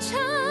take a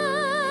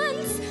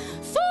chance.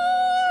 For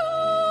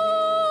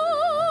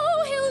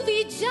oh, he'll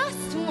be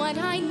just what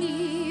I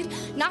need,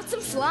 not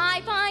some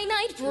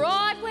fly-by-night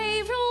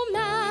Broadway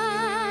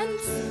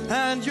romance.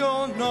 and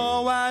you'll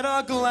know at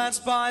a glance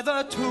by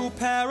the 2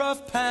 pair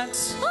of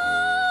pants.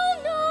 Oh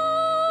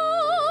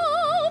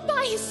no,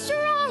 by his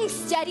strong,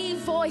 steady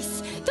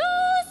voice,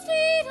 those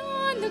feet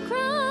on the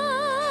ground.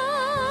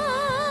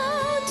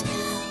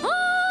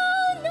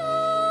 Oh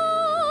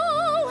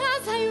no,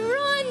 as I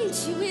run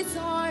to his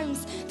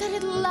arms, that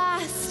at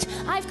last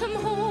I've come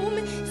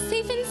home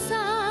safe and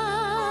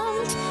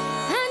sound.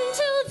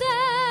 Until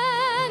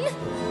then,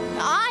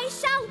 I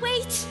shall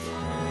wait.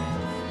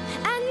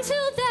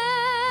 Until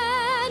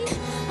then,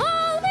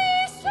 I'll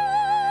be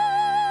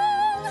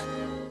strong,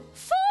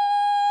 for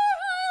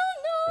I'll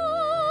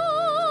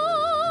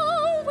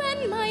know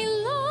when my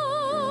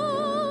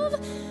love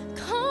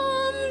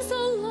comes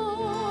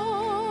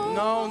along.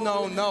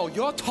 no.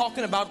 You're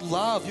talking about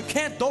love. You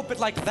can't dope it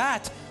like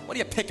that. What are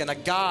you picking, a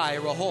guy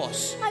or a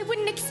horse? I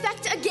wouldn't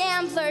expect a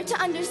gambler to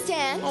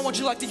understand. Oh, would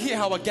you like to hear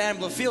how a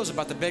gambler feels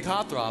about the big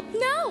heartthrob?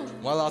 No.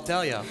 Well, I'll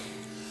tell you.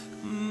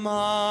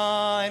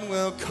 Mine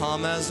will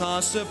come as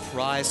a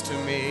surprise to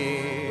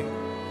me.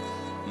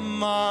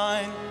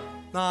 Mine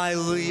I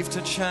leave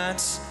to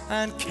chance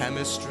and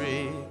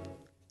chemistry.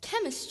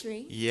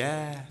 Chemistry?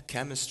 Yeah,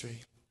 chemistry.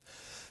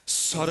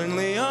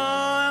 Suddenly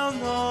I'll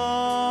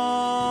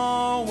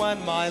know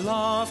when my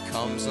love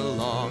comes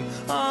along.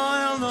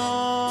 I'll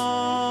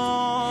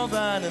know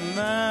then and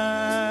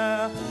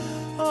there.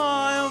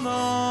 I'll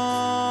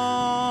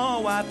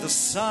know at the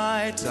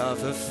sight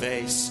of her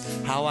face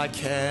how I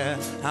care,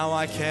 how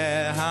I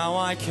care, how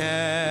I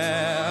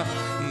care.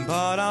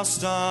 But I'll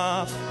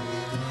stop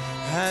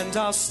and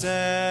I'll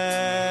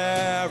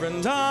stare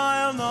and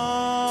I'll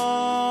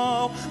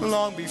know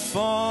long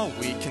before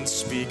we can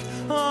speak.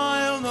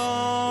 I'll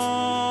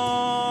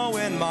know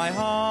in my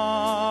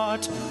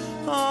heart.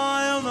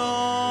 I'll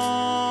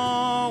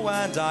know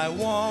and I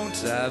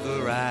won't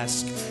ever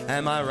ask.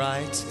 Am I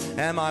right?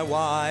 Am I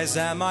wise?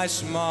 Am I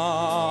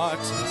smart?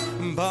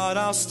 But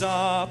I'll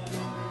stop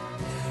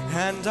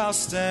and I'll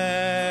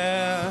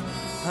stare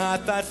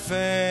at that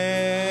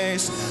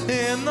face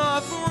in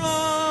the throne.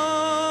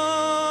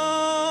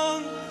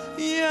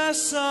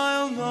 Yes,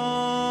 I'll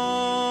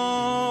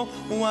know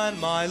when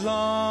my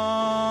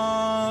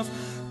love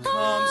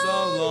comes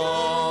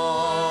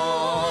along.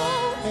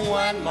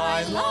 When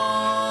my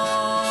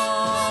love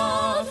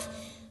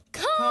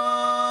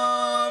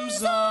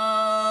comes along.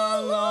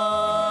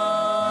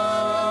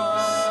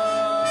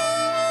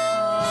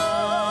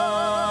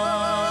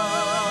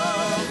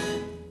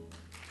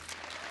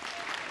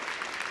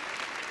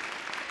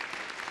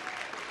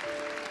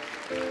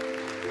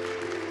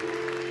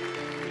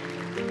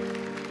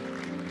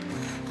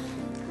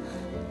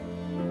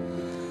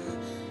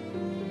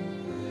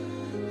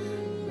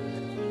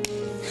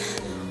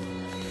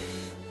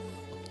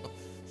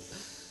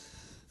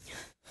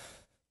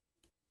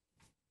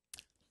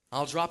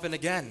 I'll drop in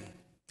again,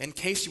 in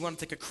case you want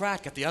to take a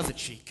crack at the other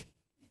cheek.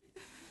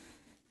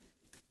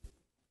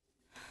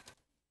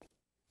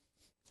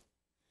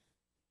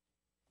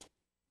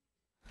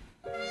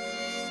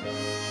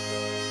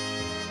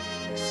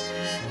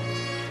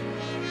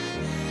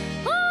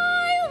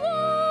 I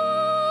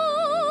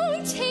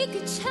won't take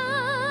a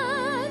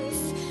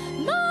chance.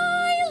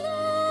 My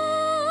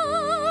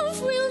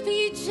love will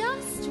be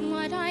just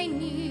what I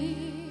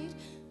need.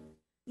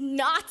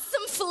 Not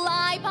some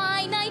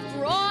fly-by-night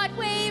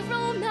Broadway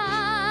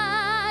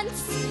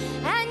romance.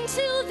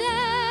 Until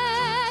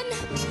then,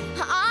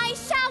 I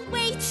shall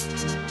wait.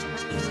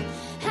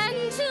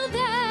 Until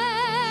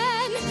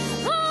then,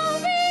 I'll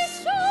be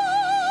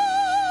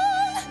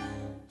strong.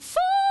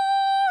 For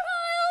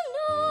I'll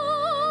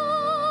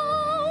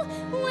know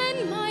when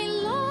my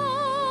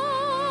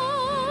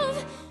love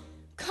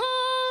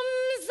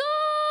comes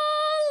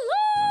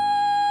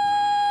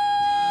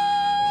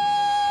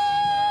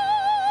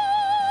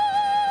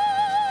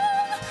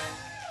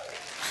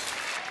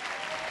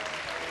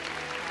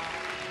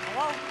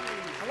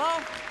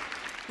Hello?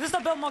 This is the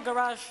Biltmore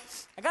Garage.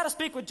 I gotta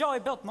speak with Joey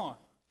Biltmore.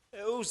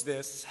 Who's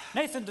this?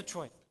 Nathan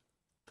Detroit.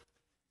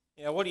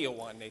 Yeah, what do you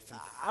want, Nathan?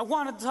 I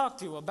wanted to talk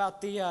to you about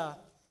the,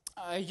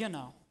 you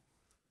know.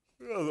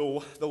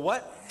 The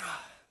what?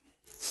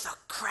 The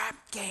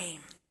crap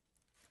game.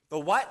 The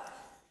what?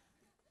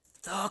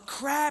 The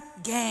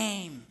crap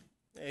game.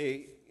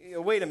 Hey,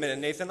 wait a minute,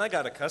 Nathan. I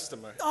got a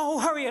customer. Oh,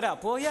 hurry it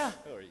up, will ya?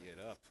 Hurry it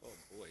up. Oh,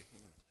 boy.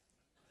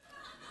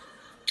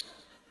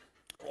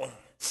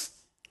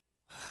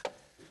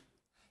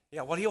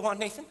 Yeah, what do you want,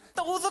 Nathan?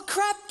 Oh, the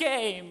crap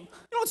game. You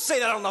don't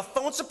say that on the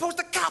phone. Suppose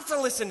the cops are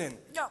listening.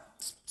 Yeah,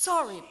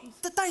 sorry,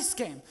 the dice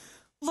game.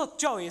 Look,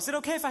 Joey, is it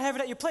okay if I have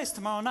it at your place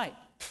tomorrow night?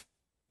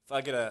 If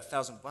I get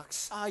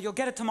 $1,000? You'll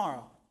get it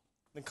tomorrow.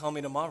 Then call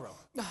me tomorrow.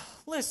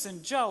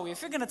 Listen, Joey,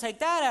 if you're gonna take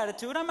that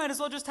attitude, I might as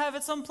well just have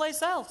it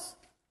someplace else.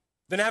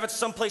 Then have it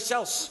someplace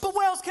else. But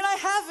where else can I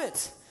have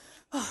it?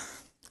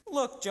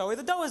 Look, Joey,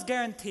 the dough is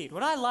guaranteed.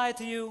 Would I lie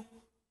to you?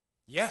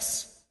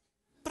 Yes.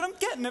 But I'm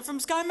getting it from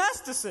Sky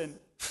Masterson.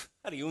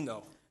 How do you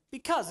know?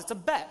 Because it's a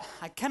bet.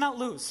 I cannot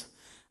lose.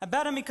 I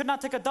bet him he could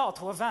not take a doll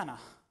to Havana.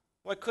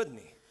 Why couldn't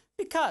he?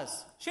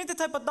 Because she ain't the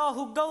type of doll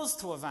who goes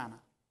to Havana.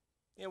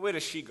 Yeah, where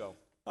does she go?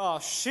 Oh,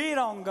 she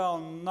don't go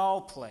no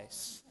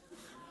place.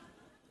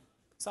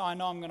 So I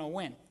know I'm gonna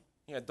win.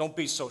 Yeah, don't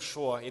be so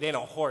sure. It ain't a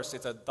horse,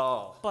 it's a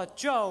doll. But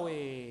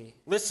Joey...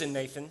 Listen,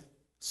 Nathan.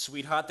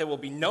 Sweetheart, there will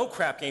be no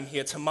crap game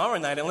here tomorrow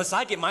night unless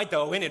I get my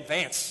dough in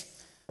advance.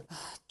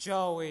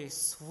 Joey,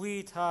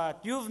 sweetheart,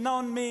 you've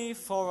known me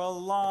for a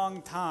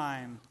long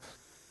time.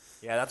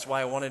 Yeah, that's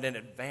why I want it in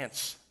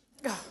advance.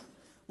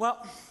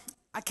 Well,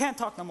 I can't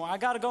talk no more. I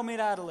gotta go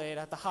meet Adelaide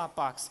at the Hot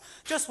Box.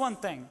 Just one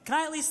thing. Can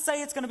I at least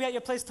say it's gonna be at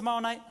your place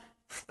tomorrow night?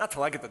 Not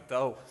till I get the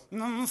dough.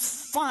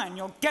 Fine,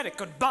 you'll get it.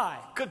 Goodbye.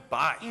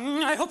 Goodbye.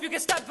 I hope you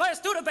get stabbed by a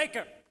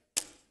Studebaker.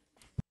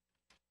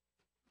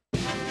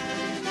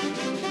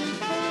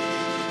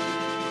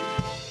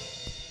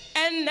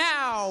 And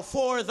now,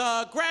 for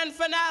the grand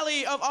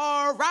finale of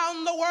our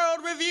Round the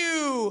World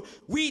review,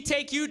 we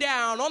take you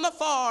down on the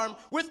farm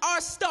with our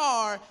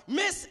star,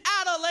 Miss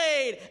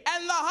Adelaide,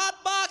 and the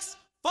Hotbox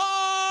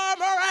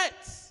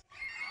Farmerettes.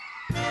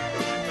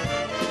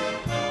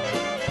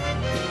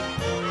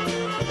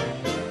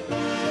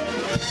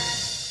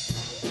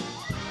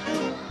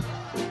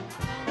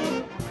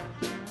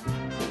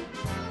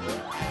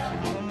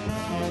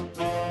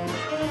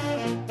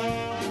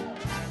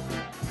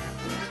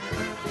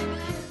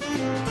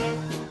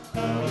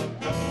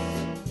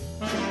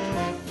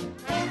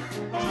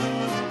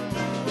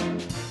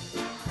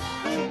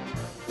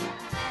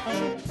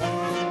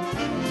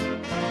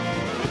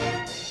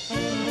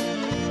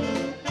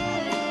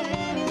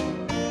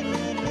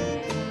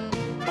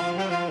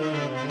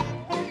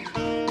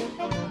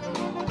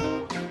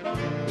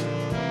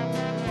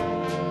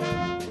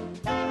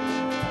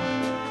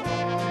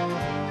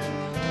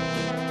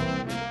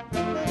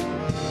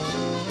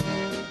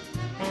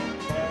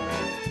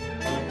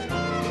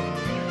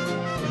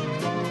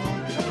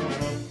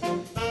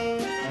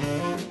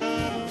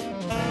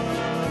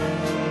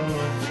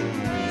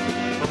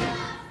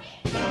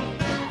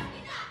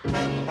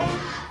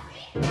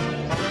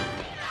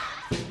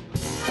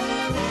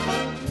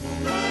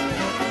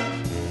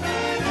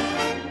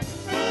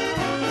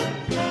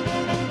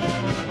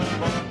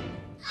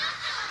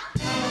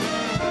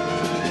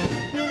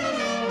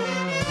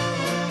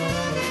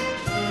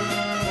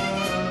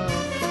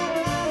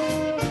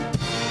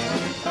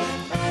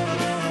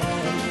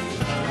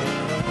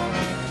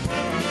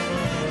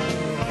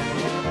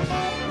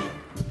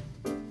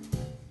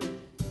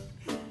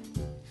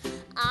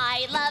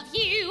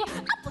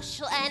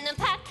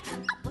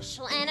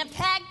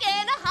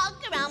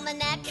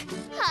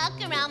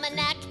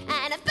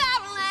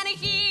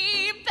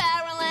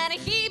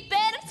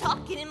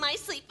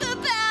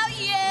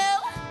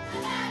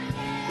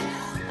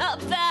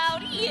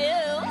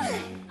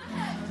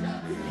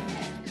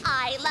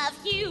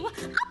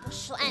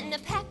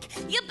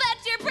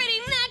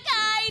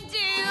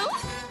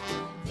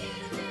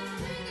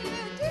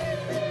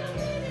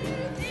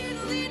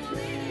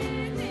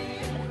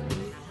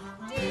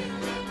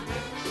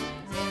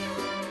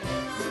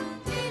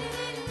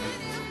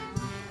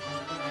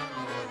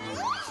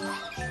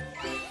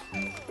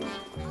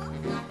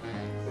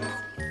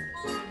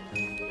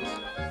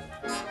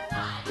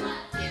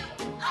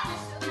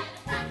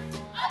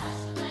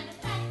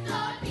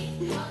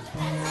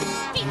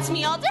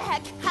 Me all to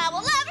heck, how will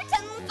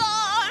Everton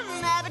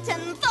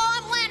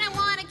form when I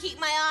want to keep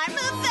my arm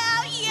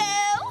about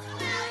you,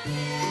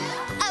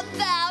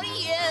 about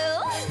you.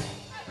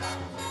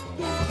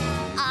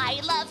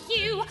 I love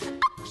you, a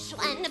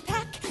bushel and a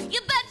peck, you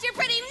bet your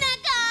pretty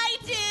neck I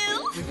do.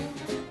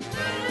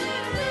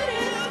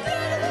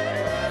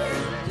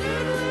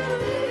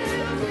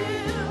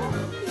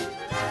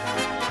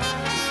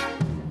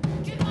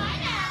 Goodbye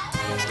now.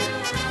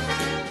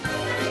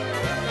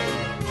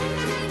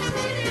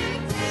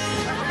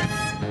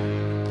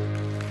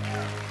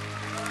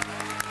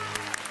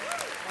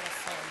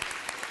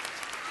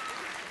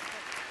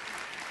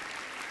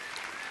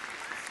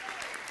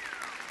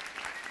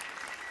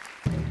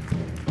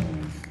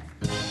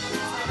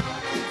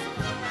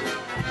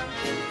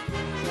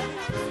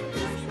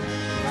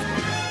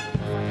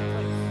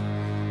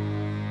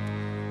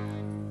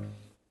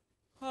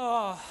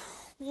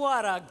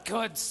 What a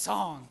good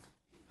song.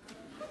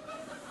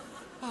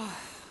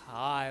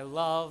 I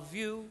love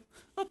you,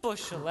 a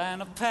bushel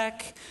and a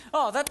peck.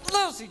 Oh, that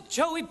lousy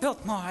Joey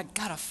Biltmore. I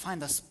gotta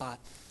find a spot.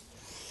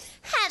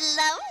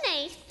 Hello,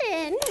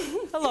 Nathan.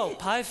 Hello,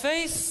 Pie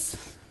Face.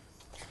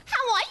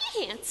 How are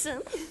you,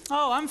 handsome?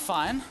 Oh, I'm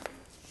fine.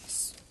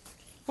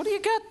 What do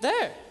you got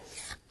there?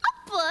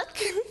 A book.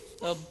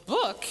 A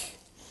book?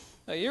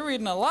 Oh, you're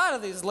reading a lot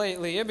of these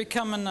lately. You're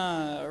becoming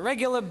a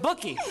regular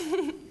bookie.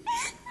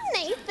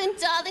 Nathan,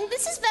 darling,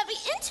 this is very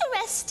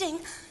interesting.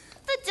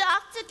 The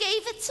doctor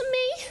gave it to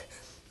me.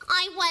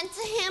 I went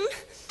to him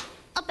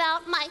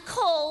about my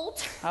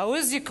cold. How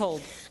is your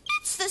cold?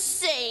 It's the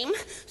same.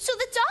 So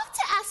the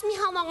doctor asked me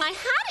how long I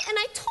had it, and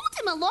I told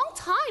him a long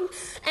time.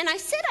 And I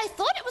said I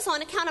thought it was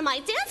on account of my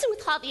dancing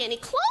with hardly any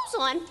clothes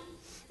on,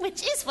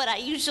 which is what I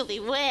usually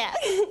wear.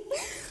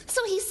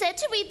 So he said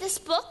to read this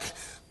book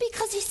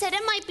because he said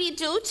it might be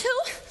due to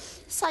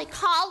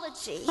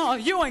psychology. Oh,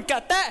 you ain't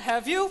got that,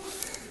 have you?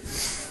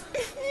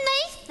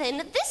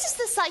 Nathan, this is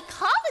the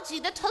psychology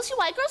that tells you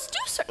why girls do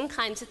certain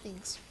kinds of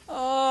things.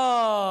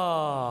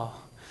 Oh.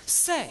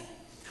 Say,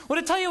 would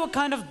it tell you what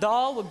kind of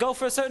doll would go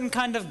for a certain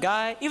kind of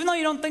guy, even though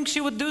you don't think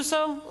she would do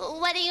so?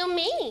 What do you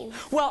mean?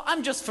 Well,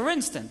 I'm just for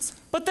instance.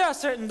 But there are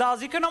certain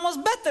dolls you can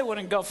almost bet they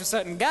wouldn't go for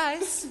certain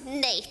guys.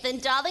 Nathan,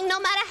 darling, no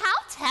matter how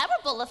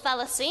terrible a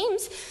fella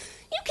seems,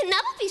 you can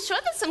never be sure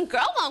that some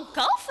girl won't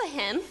go for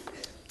him.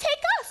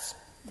 Take us.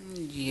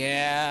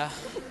 Yeah.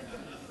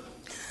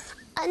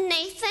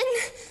 Nathan,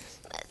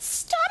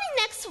 starting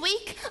next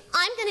week,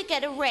 I'm going to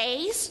get a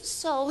raise.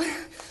 So,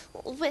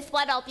 with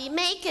what I'll be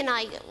making,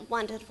 I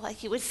wondered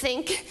what you would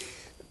think.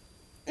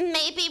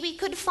 Maybe we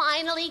could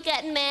finally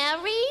get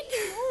married?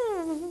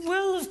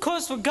 Well, of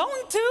course we're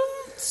going to,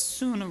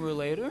 sooner or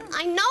later.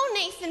 I know,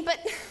 Nathan, but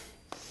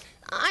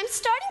I'm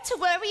starting to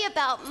worry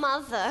about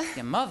Mother.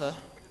 Your mother?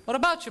 What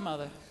about your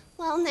mother?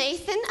 Well,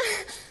 Nathan,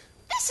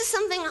 this is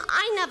something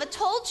I never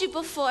told you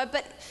before,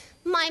 but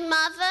my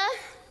mother,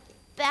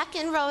 back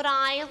in Rhode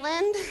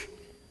Island,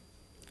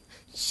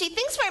 she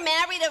thinks we're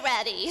married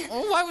already.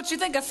 Why would she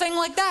think a thing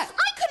like that?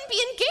 I couldn't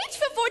be engaged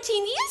for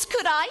 14 years,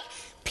 could I?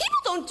 People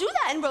don't do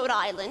that in Rhode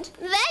Island.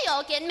 They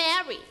all get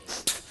married.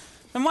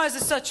 Then why is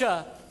it such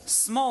a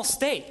small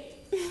state?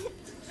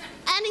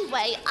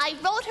 Anyway, I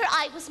wrote her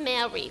I was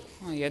married.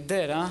 Oh, you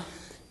did, huh?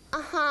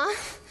 Uh-huh.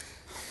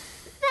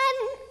 Then,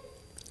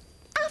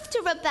 after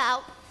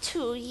about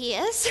 2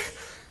 years...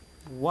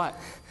 What?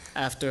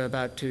 After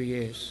about 2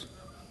 years?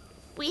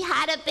 We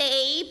had a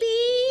baby.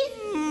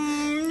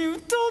 You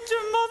told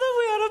your mother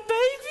we had a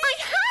baby? I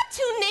had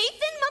to,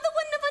 Nathan. Mother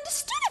wouldn't have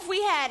understood if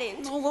we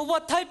hadn't. Oh, well,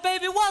 what type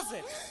baby was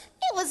it?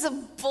 It was a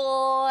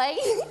boy.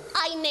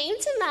 I named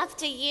him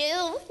after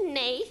you,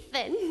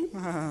 Nathan.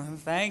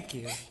 Thank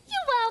you.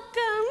 You're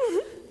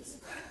welcome.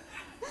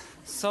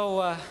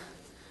 So,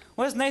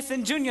 where's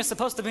Nathan Jr.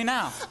 supposed to be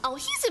now? Oh,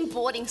 he's in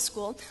boarding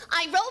school.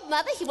 I wrote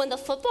Mother he won the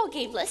football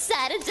game last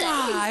Saturday.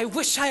 I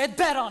wish I had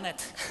bet on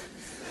it.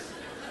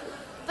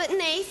 But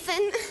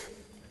Nathan,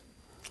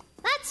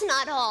 that's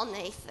not all,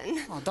 Nathan.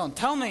 Oh, don't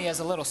tell me he has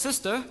a little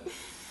sister.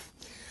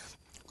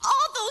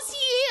 All those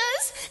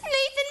years,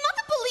 Nathan,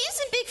 Mother believes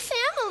in big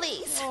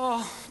families.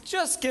 Oh,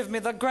 just give me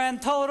the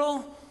grand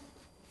total.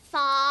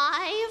 5.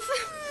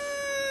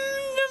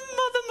 Your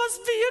mother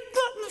must be a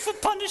glutton for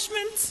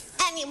punishment.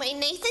 Anyway,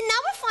 Nathan, now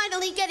we're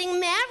finally getting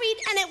married,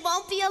 and it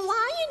won't be a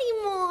lie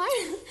anymore.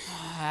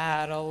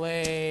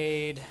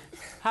 Adelaide,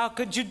 how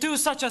could you do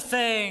such a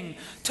thing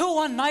to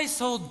a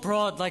nice old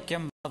broad like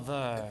your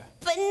mother?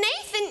 But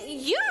Nathan,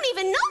 you don't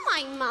even know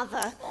my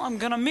mother. Well, I'm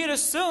gonna meet her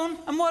soon,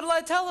 and what'll I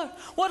tell her?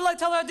 What'll I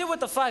tell her I did with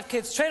the 5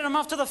 kids? Traded them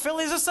off to the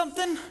Phillies or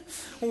something?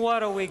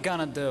 What are we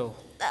gonna do?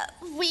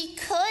 We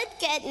could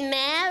get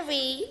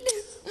married.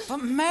 But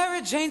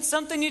marriage ain't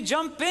something you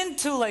jump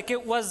into like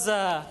it was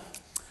a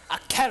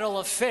kettle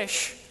of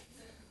fish.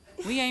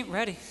 We ain't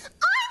ready.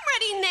 I'm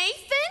ready,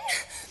 Nathan.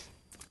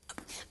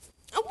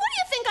 What do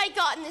you think I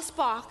got in this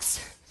box?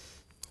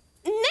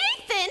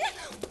 Nathan,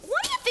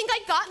 what do you think I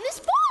got in this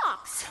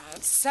box?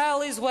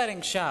 Sally's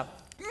wedding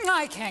shop.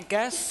 I can't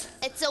guess.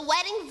 It's a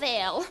wedding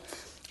veil.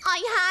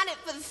 I had it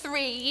for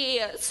 3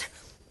 years.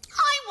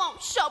 I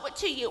won't show it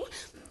to you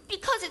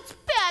because it's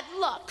bad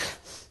luck.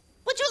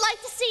 Would you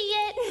like to see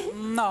it?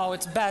 No,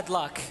 it's bad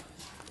luck.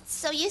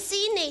 So you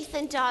see,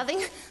 Nathan,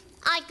 darling,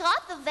 I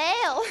got the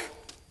veil.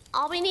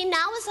 All we need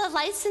now is a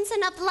license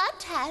and a blood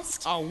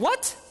test. A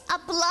what? A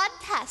blood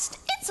test.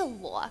 It's a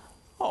war.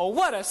 Oh,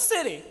 what a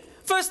city.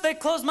 First they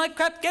closed my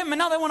crap game, and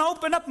now they want to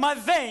open up my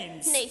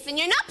veins. Nathan,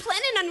 you're not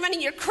planning on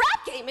running your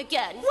crap game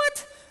again.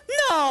 What?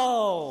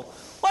 No!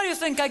 Why do you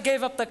think I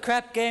gave up the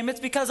crap game? It's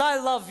because I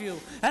love you,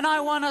 and I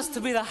want us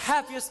to be the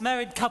happiest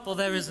married couple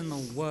there is in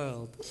the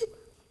world.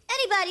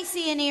 Anybody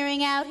see an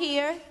earring out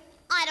here?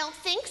 I don't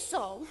think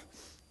so.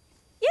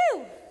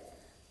 You!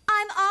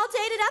 I'm all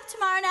dated up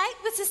tomorrow night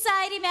with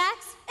Society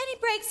Max, and he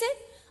breaks it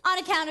on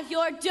account of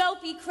your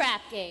dopey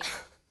crap game.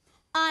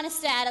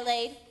 Honest,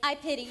 Adelaide, I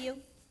pity you.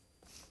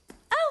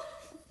 Oh,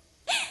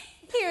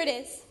 here it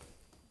is.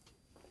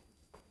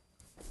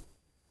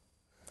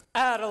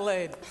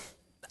 Adelaide,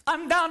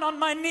 I'm down on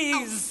my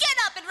knees. Oh, get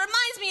up, it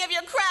reminds me of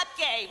your crap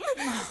game.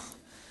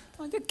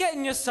 Oh, you're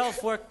getting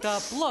yourself worked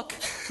up. Look,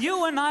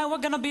 you and I, we're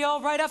gonna be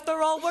all right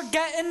after all. We're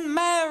getting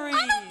married.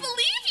 I don't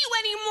believe you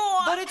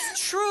anymore. But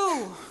it's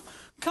true.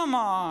 Come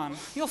on,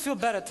 you'll feel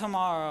better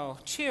tomorrow.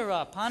 Cheer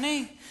up,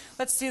 honey.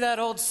 Let's see that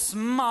old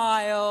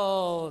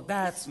smile.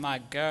 That's my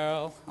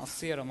girl. I'll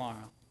see you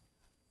tomorrow.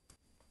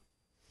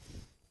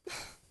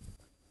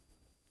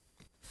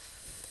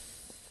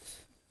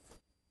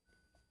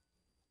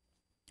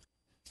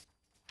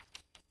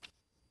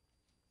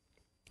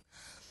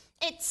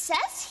 It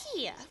says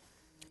here,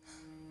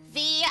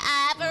 the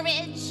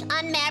average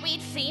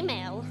unmarried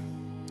female,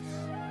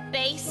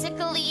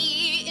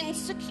 basically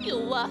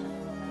insecure,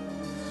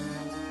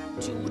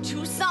 due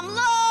to some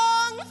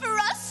long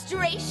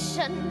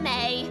frustration,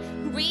 may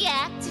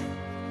react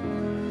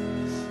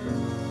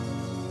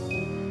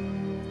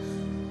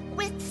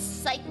with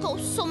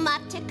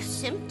psychosomatic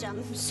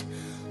symptoms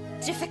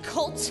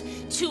difficult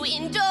to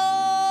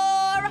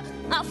endure,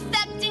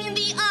 affecting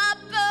the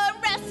upper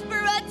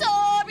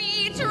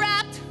respiratory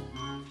tract.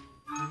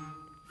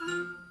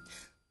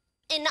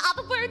 In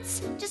other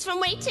words, just from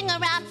waiting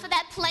around for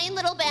that plain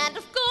little band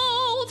of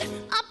gold,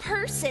 a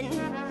person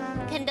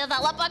can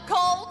develop a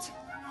cold.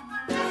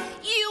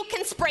 You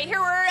can spray her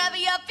wherever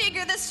you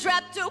figure the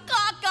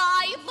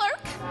streptococci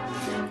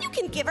lurk. You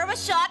can give her a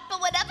shot,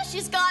 but whatever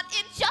she's got,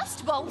 it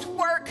just won't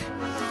work.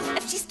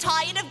 If she's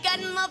tired of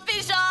getting the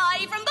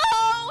fisheye from the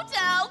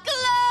hotel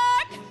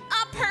clerk,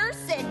 a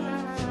person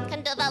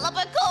can develop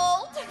a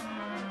cold.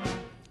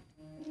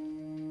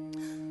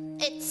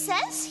 It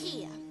says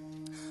here,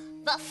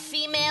 the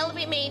female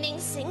remaining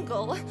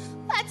single,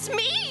 that's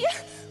me,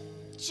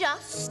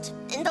 just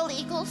in the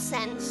legal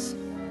sense.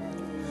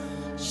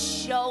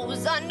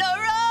 Shows a neurotic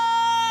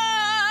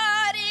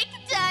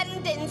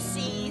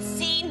tendency,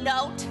 C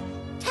note.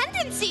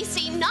 Tendency,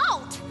 C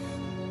note.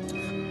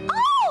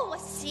 Oh,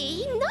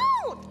 C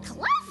note,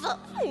 clever.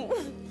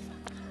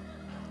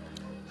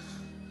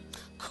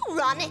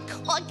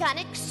 Chronic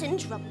organic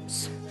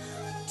syndromes,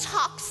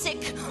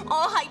 toxic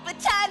or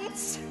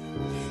hypertense,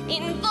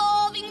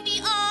 involving the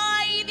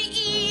eye, the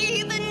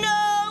E, the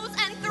nose,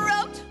 and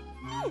throat.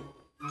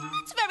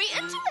 That's very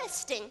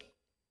interesting.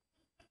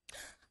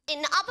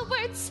 In other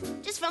words,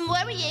 just from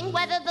worrying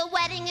whether the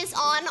wedding is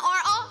on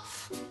or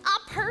off, a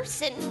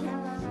person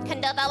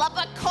can develop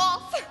a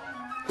cough.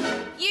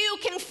 You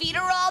can feed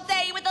her all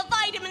day with the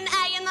vitamin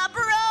A and the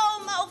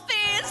bromo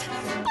fizz,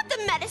 but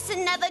the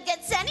medicine never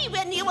gets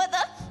anywhere near where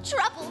the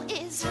trouble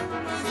is.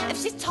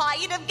 If she's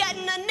tired of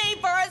getting a name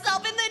for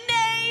herself and the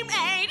name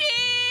ain't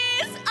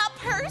his, a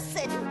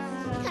person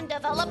can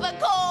develop a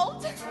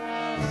cold.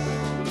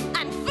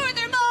 And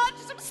furthermore,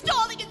 just from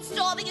stalling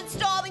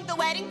the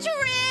wedding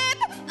trip,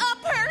 a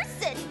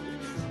person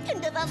can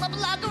develop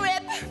la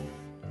grippe.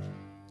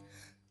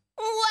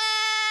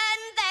 When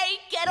they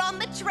get on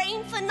the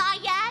train for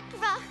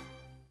Niagara,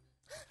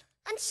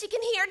 and she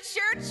can hear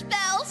church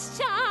bells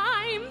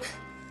chime.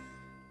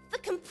 The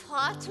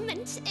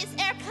compartment is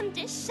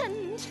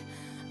air-conditioned,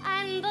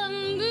 and the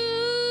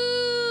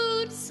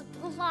mood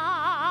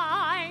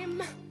sublime.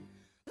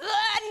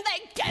 Then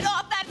they get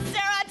off at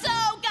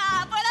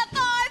Saratoga for the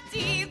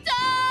 40th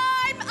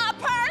time. A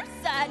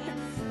person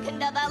can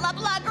develop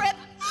la grippe,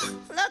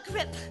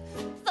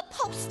 the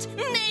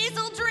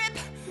post-nasal drip,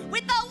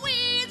 with the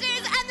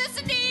wheezes and the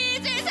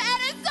sneezes,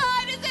 and a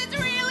sinus is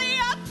really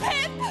a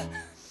pip.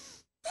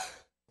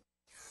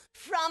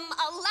 From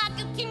a lack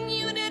of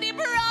community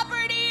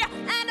property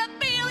and a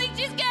feeling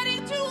she's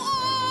getting too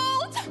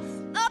old,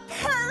 a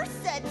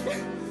person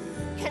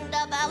can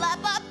develop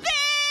a big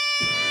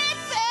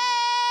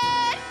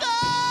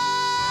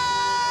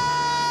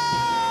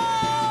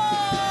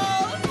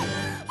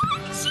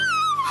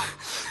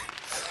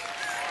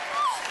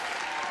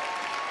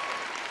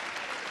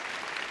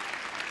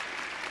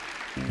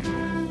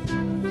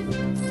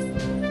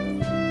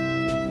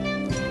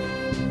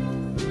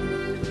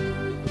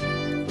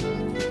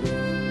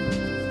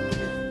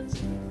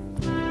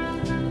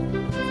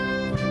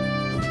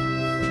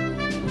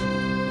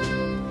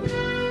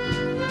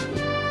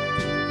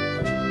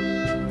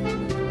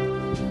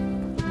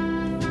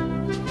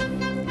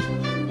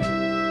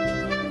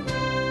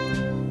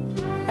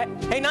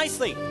Hey,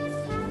 nicely.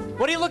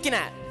 What are you looking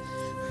at?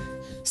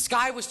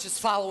 Sky was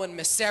just following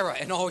Miss Sarah,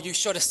 and oh, you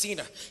should have seen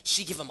her.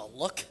 She gave him a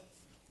look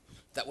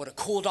that would have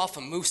cooled off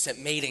a moose at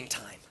mating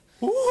time.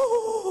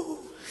 Ooh.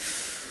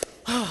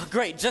 Oh,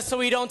 great, just so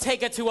we don't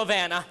take her to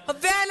Havana.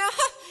 Havana?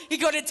 He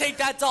gonna take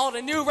that doll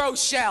to New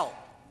Rochelle.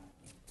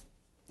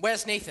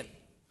 Where's Nathan?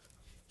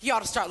 He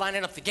ought to start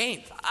lining up the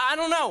game. I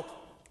don't know.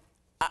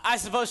 I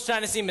suppose she's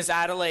trying to see Miss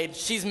Adelaide.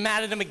 She's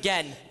mad at him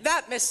again.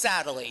 That Miss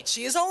Adelaide,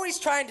 she is always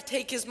trying to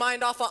take his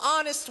mind off of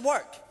honest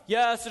work.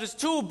 Yes, it is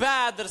too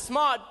bad that a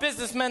smart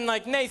businessman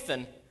like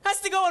Nathan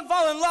has to go and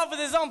fall in love with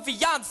his own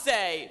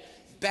fiancée.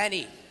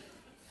 Benny,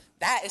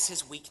 that is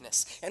his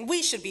weakness, and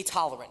we should be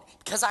tolerant,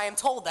 because I am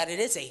told that it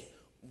is a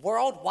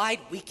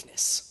worldwide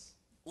weakness.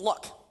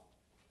 Look.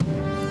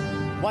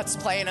 What's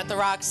playing at the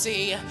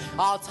Roxy?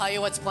 I'll tell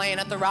you what's playing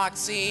at the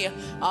Roxy.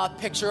 A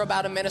picture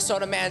about a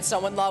Minnesota man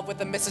so in love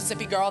with a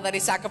Mississippi girl that he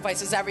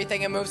sacrifices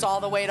everything and moves all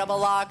the way to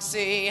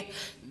Biloxi.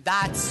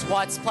 That's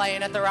what's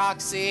playing at the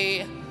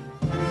Roxy.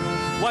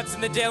 What's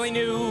in the Daily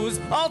News?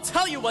 I'll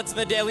tell you what's in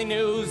the Daily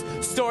News.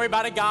 Story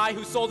about a guy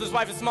who sold his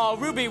wife a small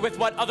ruby with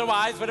what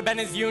otherwise would have been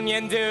his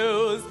union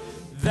dues.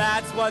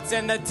 That's what's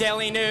in the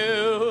Daily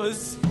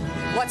News.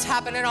 What's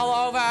happening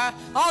all over?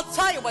 I'll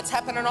tell you what's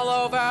happening all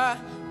over.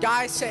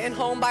 Guy sitting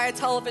home by a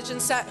television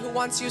set who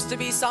once used to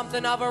be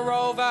something of a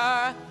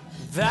rover.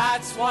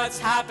 That's what's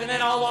happening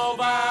all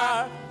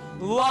over.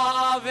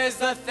 Love is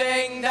the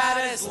thing that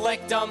has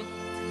licked him.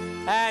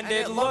 And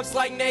it looks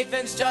like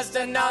Nathan's just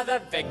another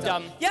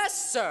victim.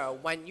 Yes, sir.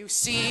 When you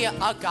see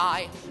a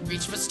guy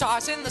reach for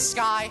stars in the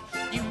sky,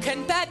 you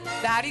can bet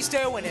that he's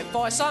doing it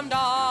for some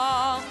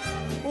doll.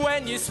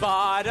 When you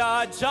spot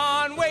a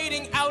John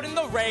waiting out in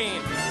the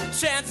rain,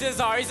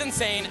 chances are he's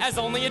insane, as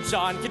only a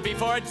John could be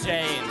for a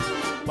Jane.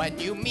 When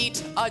you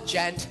meet a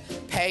gent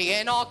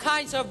paying all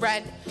kinds of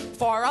rent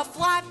for a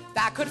flat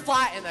that could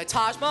flatten the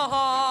Taj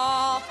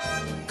Mahal.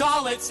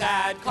 Call it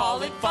sad,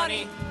 call it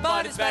funny,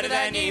 but it's better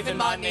than even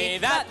money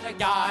that the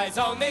guy's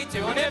only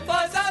doing it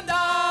for some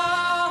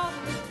dough.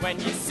 When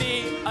you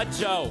see a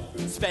Joe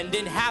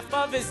spending half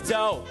of his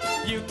dough,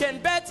 you can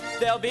bet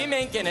they'll be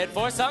making it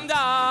for some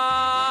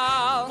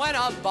dough. When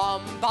a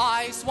bum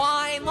buys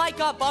wine like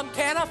a bum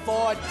can't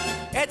afford,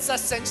 it's a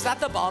cinch that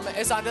the bum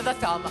is under the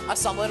thumb of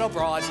some little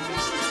broad.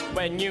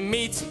 When you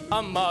meet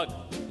a mug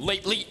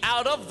lately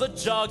out of the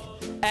jug,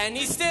 and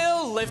he's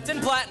still lifting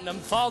platinum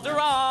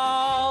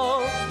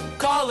falderall.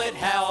 Call it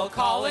hell,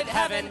 call it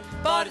heaven,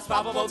 but it's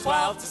probable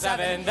 12 to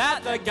 7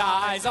 that the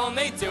guy's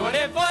only doing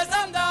it for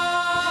some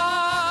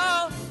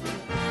dough.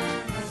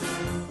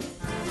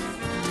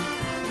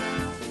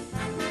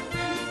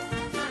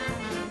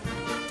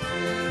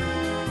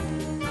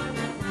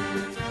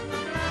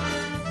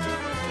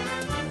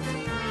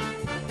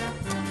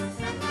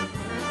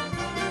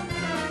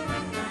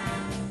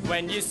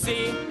 When you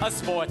see a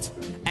sport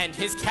and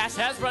his cash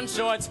has run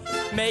short,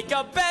 make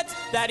a bet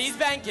that he's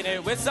banking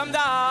it with some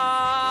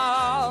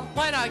doll.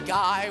 When a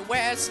guy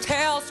wears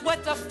tails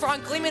with the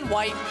front gleaming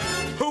white,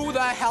 who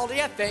the hell do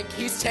you think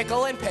he's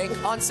tickling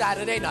pink on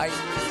Saturday night?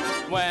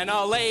 When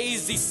a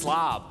lazy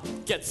slob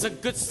gets a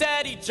good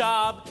steady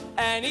job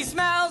and he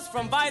smells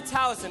from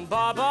Vitalis and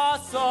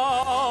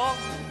Barbasol.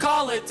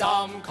 Call it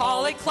dumb,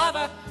 call it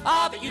clever,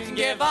 but you can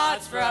give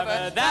odds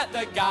forever that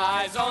the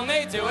guy's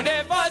only doing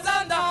it for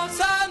some doll.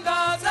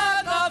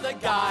 The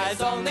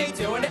guy's only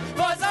doing it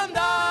for some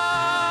doll.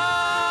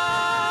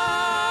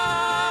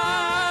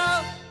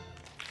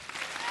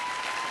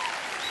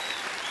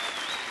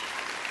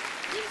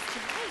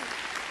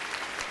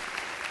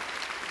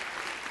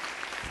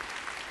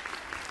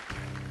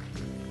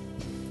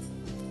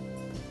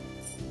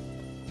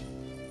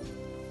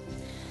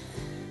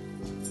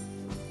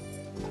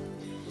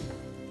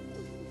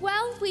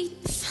 Well, we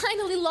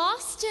finally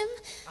lost him.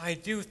 I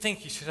do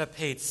think you should have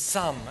paid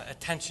some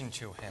attention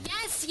to him.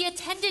 Yes, he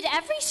attended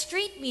every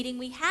street meeting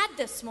we had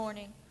this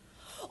morning.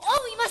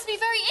 Oh, he must be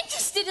very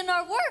interested in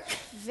our work.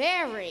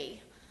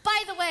 Very.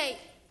 By the way,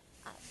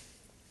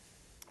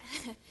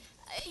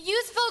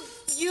 you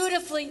spoke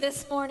beautifully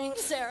this morning,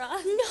 Sarah.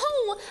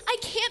 No, I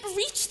can't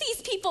reach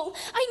these people.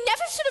 I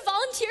never should have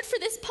volunteered for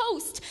this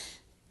post.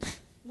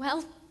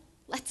 Well,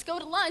 let's go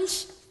to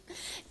lunch.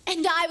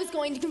 And I was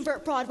going to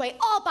convert Broadway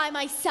all by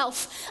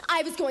myself.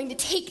 I was going to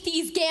take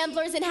these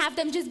gamblers and have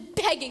them just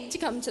begging to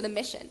come to the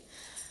mission.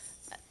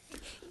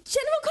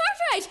 General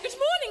Cartwright! Good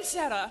morning,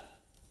 Sarah.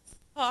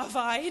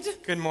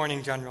 Arvide. Good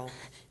morning, General.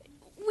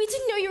 We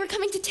didn't know you were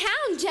coming to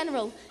town,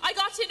 General. I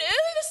got in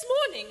early this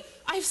morning.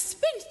 I've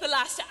spent the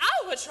last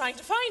hour trying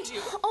to find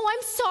you. Oh,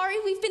 I'm sorry.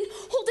 We've been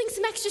holding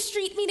some extra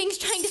street meetings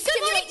trying to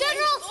stimulate... Good morning,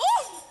 General!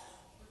 Oh!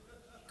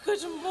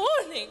 Good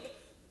morning.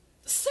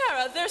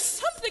 Sarah, there's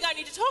something I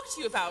need to talk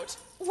to you about.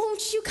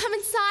 Won't you come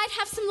inside,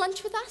 have some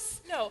lunch with us?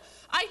 No,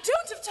 I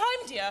don't have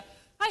time, dear.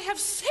 I have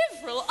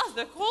several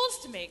other calls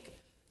to make.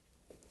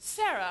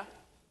 Sarah,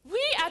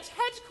 we at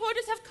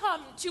headquarters have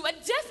come to a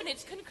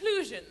definite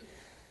conclusion.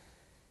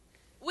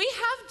 We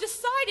have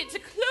decided to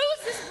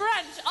close this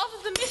branch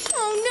of the mission.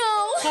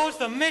 Oh, no. Close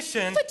the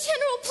mission? But,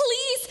 General,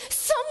 please,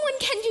 someone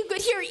can do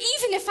good here,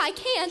 even if I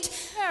can't.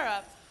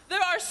 Sarah,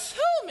 there are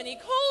so many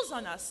calls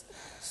on us.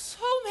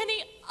 So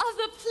many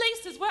other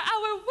places where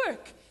our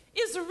work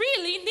is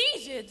really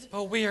needed.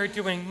 But we are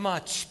doing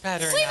much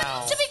better now. We've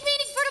announced a big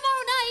meeting for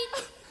tomorrow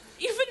night.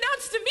 You've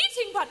announced a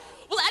meeting, but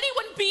will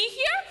anyone be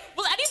here?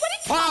 Will anybody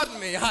come? Pardon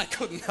me, I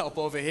couldn't help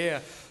over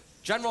here.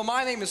 General,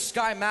 my name is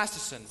Sky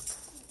Masterson.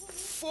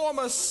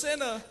 Former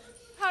sinner.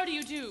 How do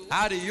you do?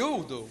 How do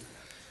you do?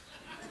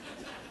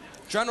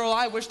 General,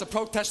 I wish to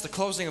protest the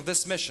closing of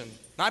this mission.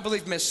 I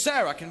believe Miss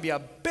Sarah can be a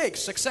big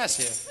success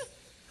here.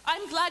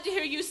 I'm glad to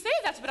hear you say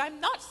that, but I'm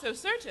not so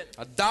certain.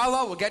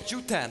 $1 will get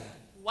you 10.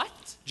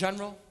 What?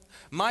 General,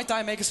 might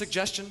I make a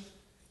suggestion?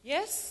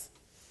 Yes?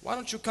 Why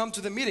don't you come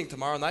to the meeting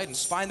tomorrow night and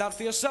find out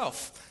for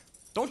yourself?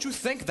 Don't you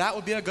think that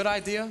would be a good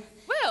idea?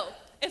 Well,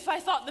 if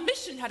I thought the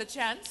mission had a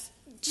chance.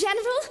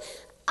 General,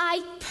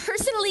 I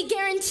personally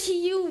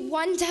guarantee you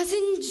 12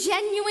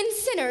 genuine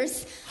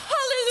sinners.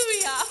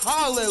 Hallelujah!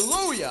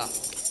 Hallelujah!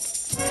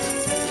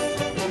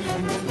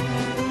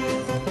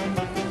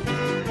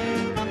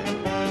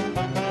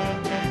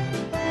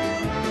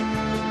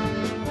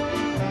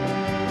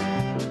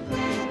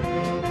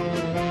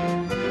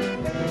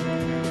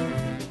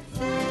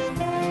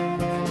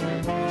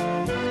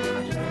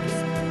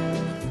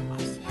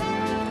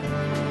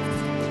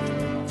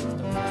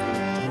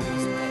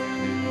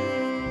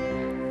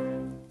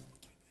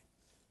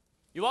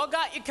 You all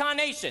got your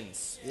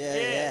carnations?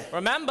 Yeah.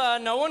 Remember,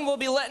 no one will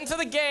be let into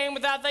the game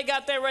without they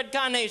got their red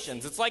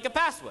carnations. It's like a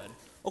password.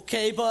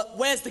 Okay, but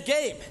where's the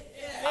game?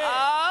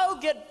 I'll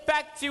get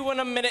back to you in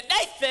a minute.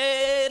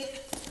 Nathan!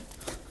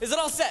 Is it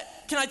all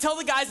set? Can I tell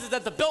the guys it's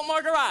at the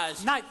Biltmore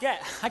Garage? Not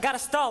yet. I gotta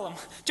stall him.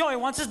 Joey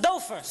wants his dough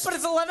first. But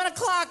it's 11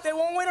 o'clock. They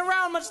won't wait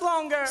around much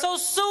longer. So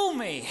sue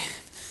me.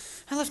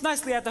 I left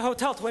nicely at the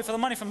hotel to wait for the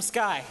money from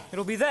Sky.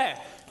 It'll be there.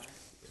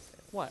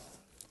 What?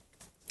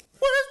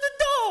 Where's the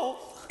dough?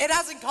 It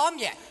hasn't come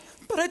yet.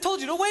 But I told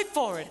you to wait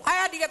for it. I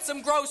had to get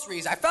some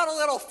groceries. I felt a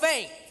little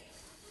faint.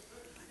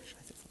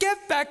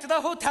 Get back to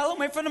the hotel and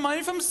wait for the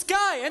money from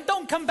Sky. And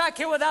don't come back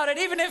here without it,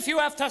 even if you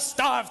have to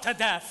starve to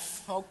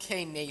death.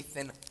 Okay,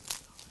 Nathan.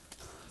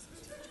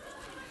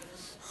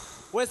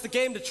 Where's the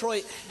game,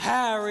 Detroit?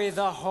 Harry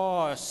the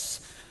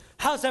horse.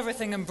 How's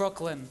everything in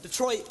Brooklyn?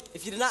 Detroit,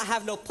 if you do not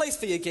have no place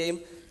for your game,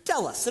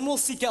 tell us, and we'll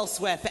seek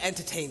elsewhere for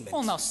entertainment.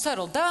 Well, now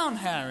settle down,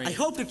 Harry. I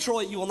hope,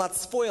 Detroit, you will not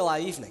spoil our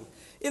evening,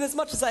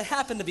 inasmuch as I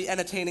happen to be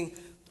entertaining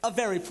a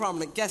very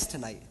prominent guest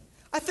tonight.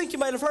 I think you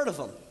might have heard of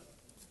him.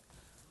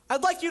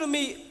 I'd like you to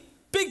meet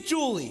Big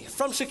Julie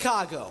from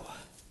Chicago.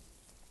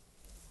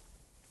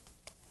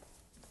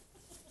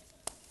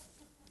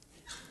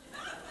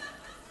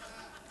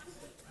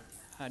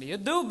 How do you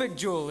do, Big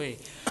Julie?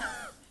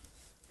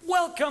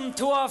 Welcome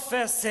to our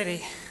fair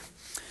city.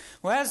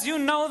 Well, as you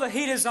know, the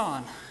heat is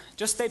on.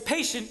 Just stay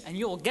patient and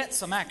you'll get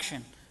some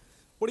action.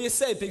 What do you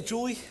say, Big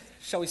Julie?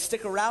 Shall we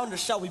stick around or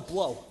shall we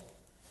blow?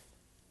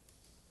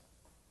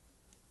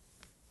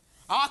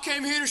 I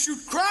came here to shoot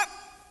crap.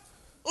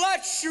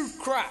 Let's shoot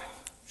crap.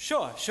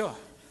 Sure.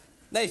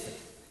 Nathan,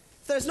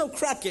 if there's no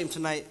crap game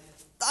tonight,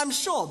 I'm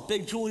sure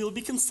Big Julie will be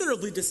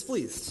considerably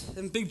displeased.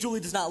 And Big Julie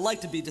does not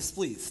like to be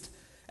displeased,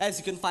 as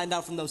you can find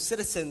out from those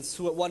citizens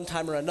who at one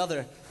time or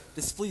another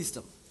displeased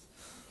him.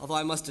 Although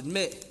I must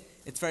admit,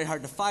 it's very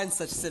hard to find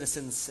such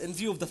citizens in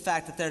view of the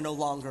fact that they're no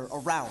longer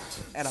around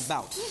and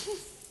about.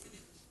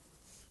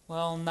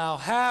 Well, now,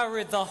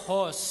 Harry the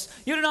horse,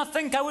 you do not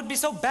think I would be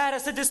so bad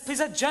as to displease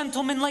a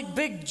gentleman like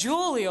Big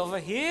Julie over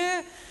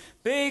here?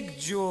 Big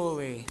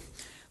Julie.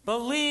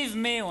 Believe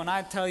me when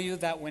I tell you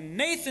that when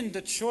Nathan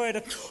Detroit...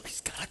 Oh,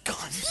 he's got a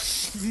gun.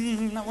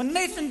 When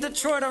Nathan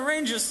Detroit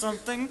arranges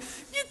something,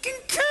 you can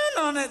count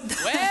on it.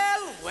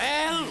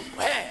 Well.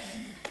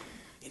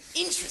 An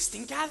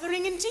interesting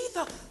gathering indeed,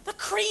 the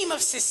cream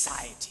of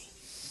society.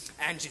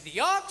 Angie the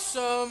Ox,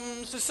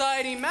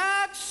 Society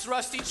Max,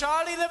 Rusty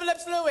Charlie, Liver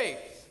Lips Louie.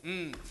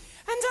 And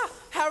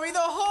Harry the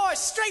Horse,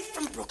 straight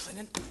from Brooklyn.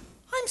 And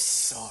I'm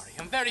sorry,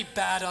 I'm very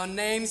bad on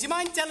names. You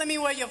mind telling me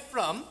where you're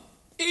from?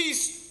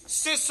 East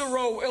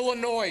Cicero,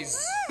 Illinois.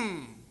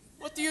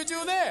 What do you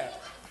do there?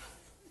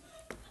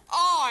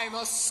 I'm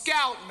a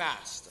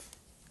scoutmaster.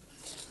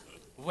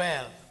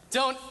 Well,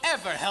 don't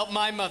ever help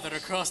my mother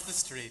across the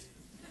street.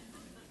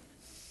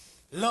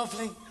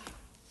 Lovely.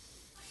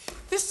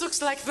 This looks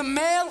like the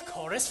male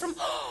chorus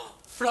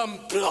from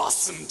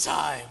Blossom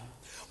Time.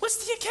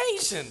 What's the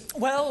occasion?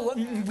 Well,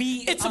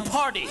 It's a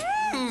party.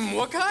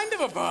 What kind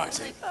of a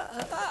party?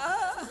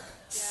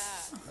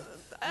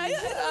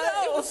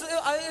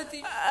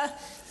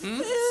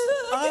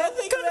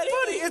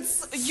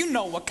 You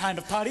know what kind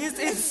of party.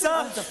 It's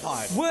a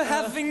party. We're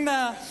having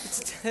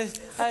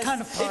what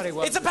kind of party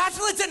was It's a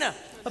bachelor dinner.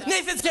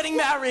 Nathan's getting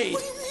married.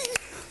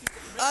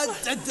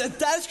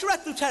 That is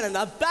correct, Lieutenant.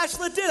 A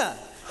bachelor dinner.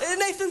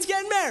 Nathan's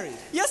getting married.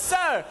 Yes,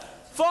 sir.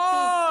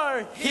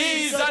 For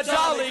he's a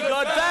jolly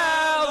good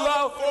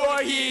fellow.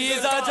 For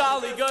he's a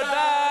jolly good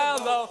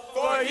fellow.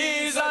 For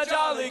he's a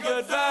jolly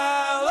good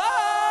fellow.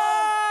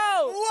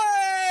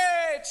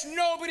 Which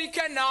nobody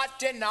cannot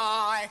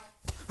deny.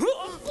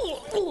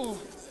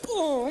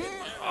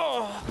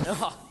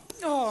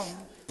 Oh,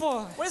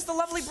 boy. Where's the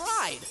lovely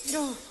bride?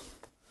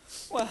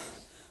 Well,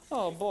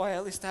 oh, boy,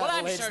 at least Well,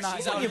 I'm Adelaide's sure not.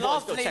 she's a Go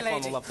lovely check on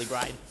lady. the lovely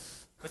bride.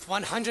 With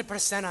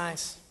 100%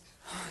 eyes.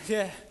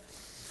 Yeah.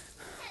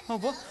 Oh,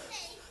 boy.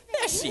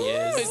 There she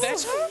is. Is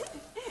that her?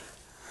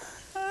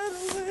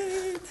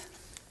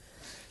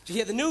 Did you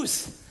hear the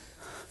news?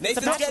 Nathan's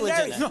It's a getting bachelor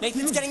married. dinner.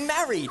 Nathan's getting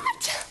married.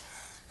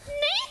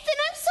 Nathan,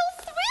 I'm so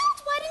thrilled.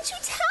 Why didn't you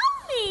tell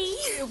me?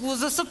 It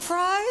was a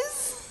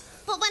surprise.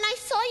 But when I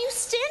saw you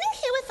standing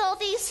here with all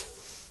these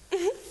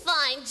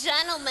fine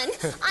gentlemen,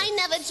 I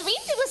never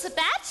dreamed it was a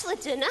bachelor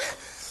dinner.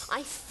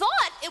 I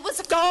thought it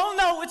was a... Oh,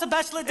 no, it's a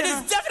bachelor dinner.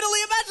 It is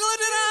definitely a bachelor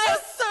dinner.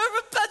 Yes, sir,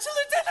 a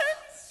bachelor dinner.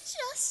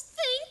 Just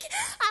think,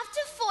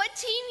 after 14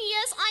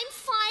 years, I'm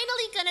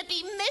finally gonna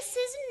be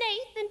Mrs.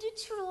 Nathan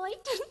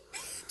Detroit.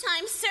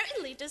 Time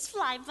certainly does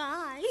fly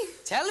by.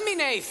 Tell me,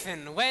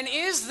 Nathan, when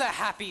is the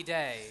happy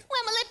day?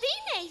 When will it be,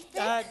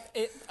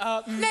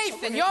 Nathan?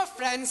 Nathan, your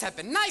friends have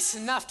been nice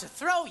enough to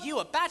throw you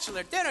a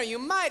bachelor dinner. You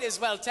might as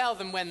well tell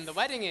them when the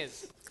wedding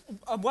is.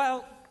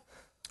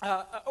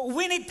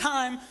 We need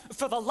time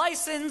for the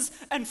license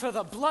and for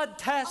the blood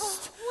test.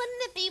 Oh,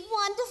 wouldn't it be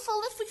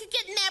wonderful if we could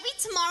get married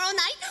tomorrow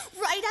night,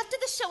 right after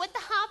the show at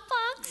the Hot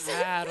Box?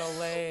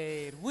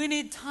 Adelaide, we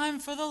need time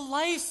for the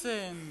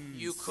license.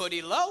 You could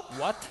elope.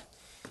 What?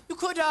 You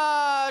could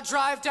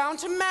drive down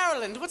to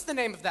Maryland. What's the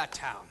name of that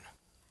town?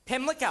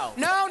 Pimlico.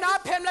 No,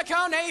 not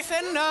Pimlico,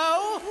 Nathan,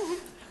 no.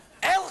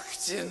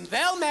 Elkton.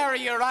 They'll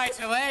marry you right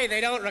away.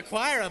 They don't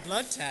require a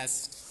blood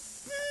test.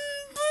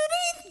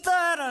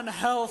 That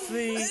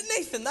unhealthy.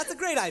 Nathan, that's a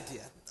great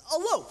idea.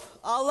 Elope.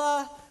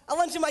 I'll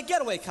lend you my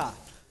getaway car.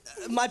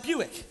 My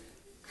Buick.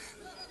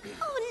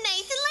 Oh,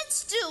 Nathan,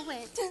 let's do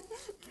it.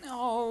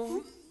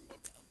 Oh.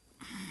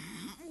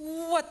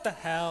 What the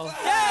hell?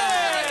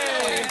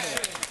 Yay!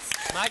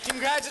 My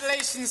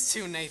congratulations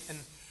too, Nathan.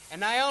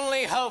 And I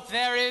only hope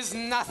there is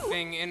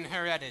nothing in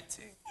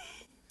heredity.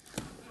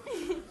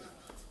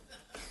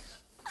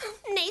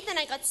 Nathan,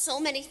 I got so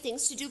many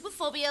things to do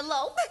before we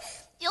elope.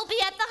 You'll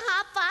be at the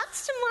Hot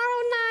Box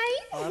tomorrow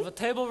night. I'll have a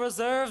table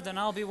reserved and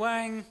I'll be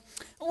wearing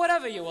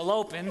whatever you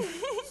elope in.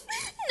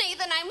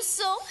 Nathan, I'm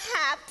so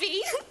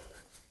happy.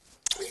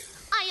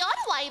 I ought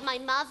to wire my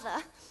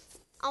mother.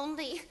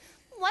 Only,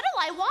 what do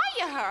I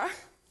wire her?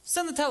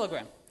 Send the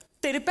telegram.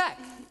 Date it back.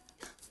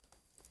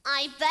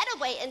 I better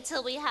wait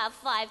until we have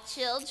 5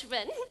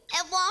 children.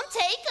 It won't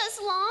take us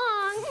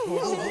long.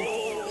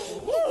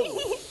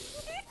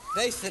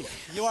 Nathan,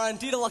 you are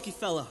indeed a lucky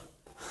fellow.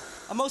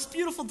 A most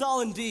beautiful doll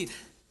indeed.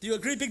 Do you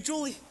agree, Big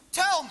Julie?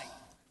 Tell me,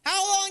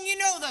 how long you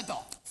know the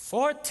doll?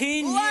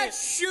 14 years.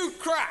 Let's shoot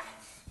crap.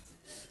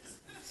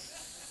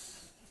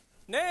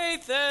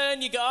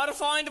 Nathan, you gotta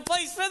find a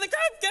place for the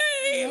crap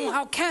game!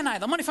 How can I?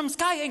 The money from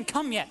Sky ain't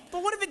come yet.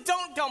 But what if it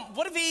don't come?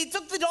 What if he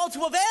took the doll to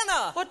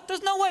Havana? What?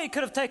 There's no way he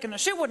could have taken her.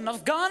 She wouldn't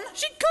have gone.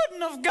 She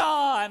couldn't have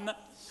gone.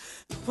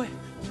 Wait,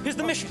 here's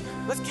the mission.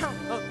 Let's count.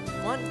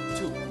 1,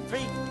 2, 3,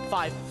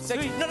 5,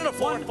 6. No,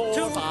 4, 1, 4,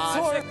 2,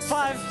 5, 4, 6,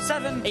 5,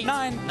 7, 8,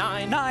 9,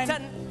 9,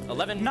 10,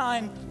 11,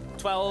 9,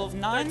 12,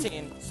 9,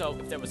 13. So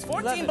if there was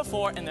 14 11.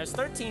 before and there's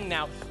 13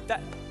 now,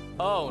 that.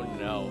 Oh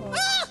no.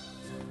 Ah!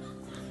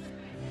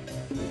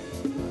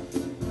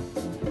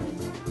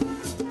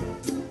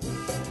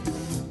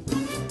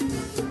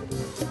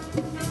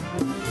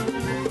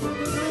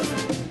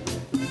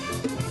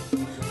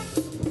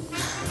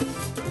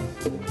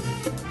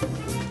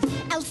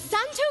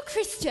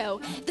 Cristo,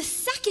 the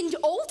second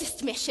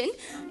oldest mission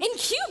in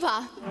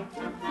Cuba.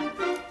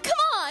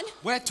 Come on.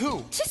 Where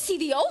to? To see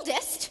the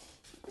oldest.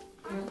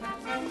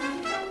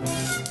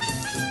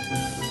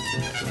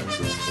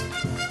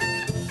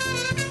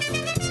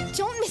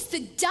 Don't miss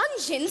the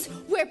dungeons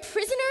where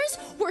prisoners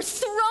were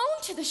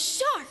thrown to the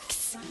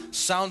sharks.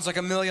 Sounds like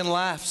a million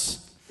laughs.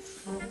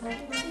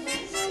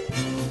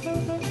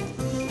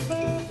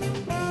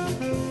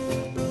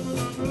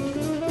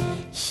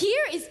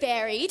 Here is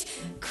buried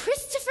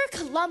Christopher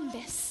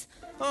Columbus.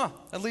 Huh,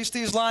 at least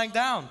he's lying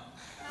down.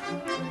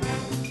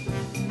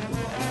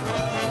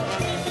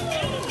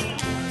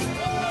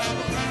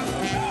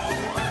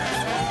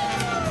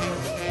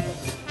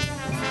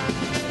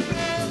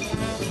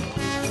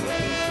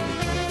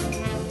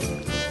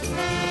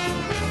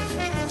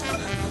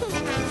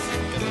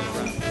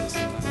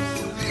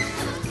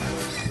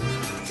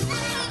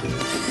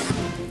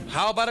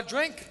 How about a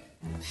drink?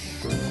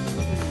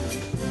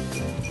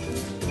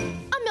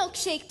 A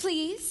milkshake,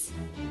 please.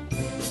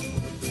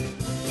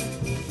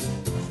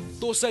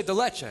 Dulce de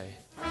leche.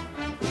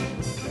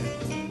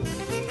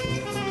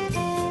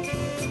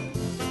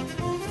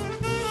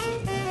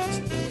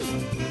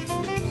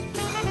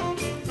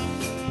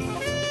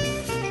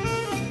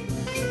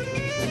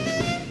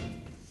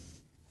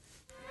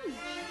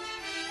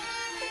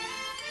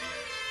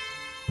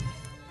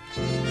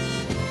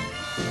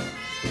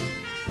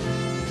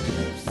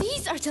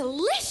 These are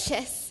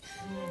delicious.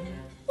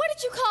 What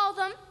did you call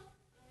them?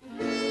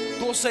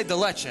 Dulce de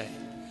leche.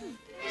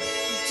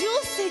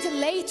 Dulce de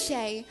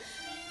leche.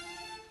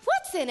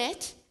 What's in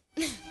it?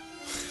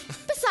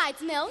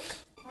 Besides milk?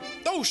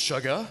 No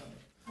sugar.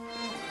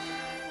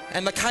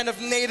 And the kind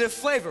of native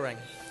flavoring.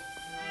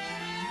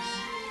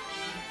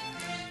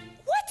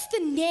 What's the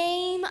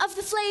name of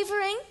the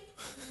flavoring?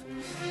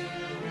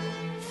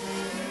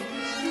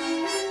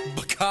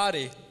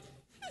 Bacardi.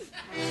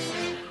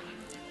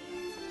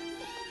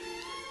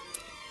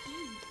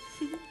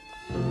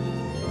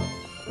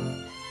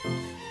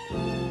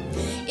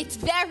 It's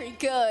very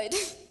good.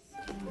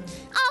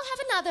 I'll have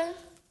another.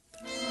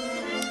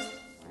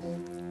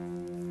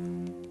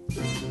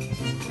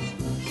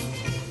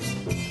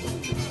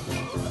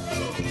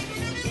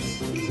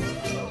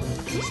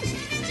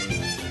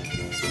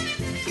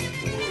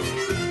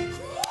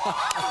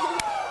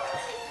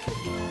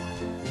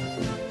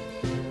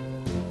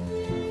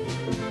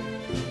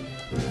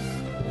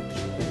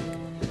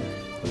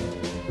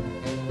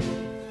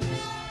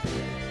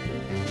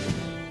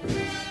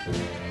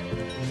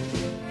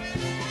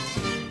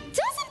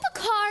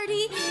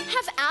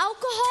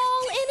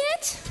 Alcohol in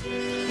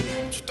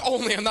it? Just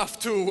only enough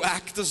to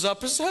act as a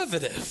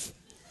preservative.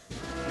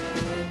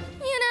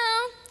 You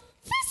know,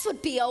 this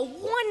would be a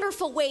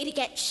wonderful way to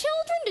get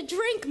children to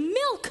drink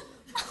milk.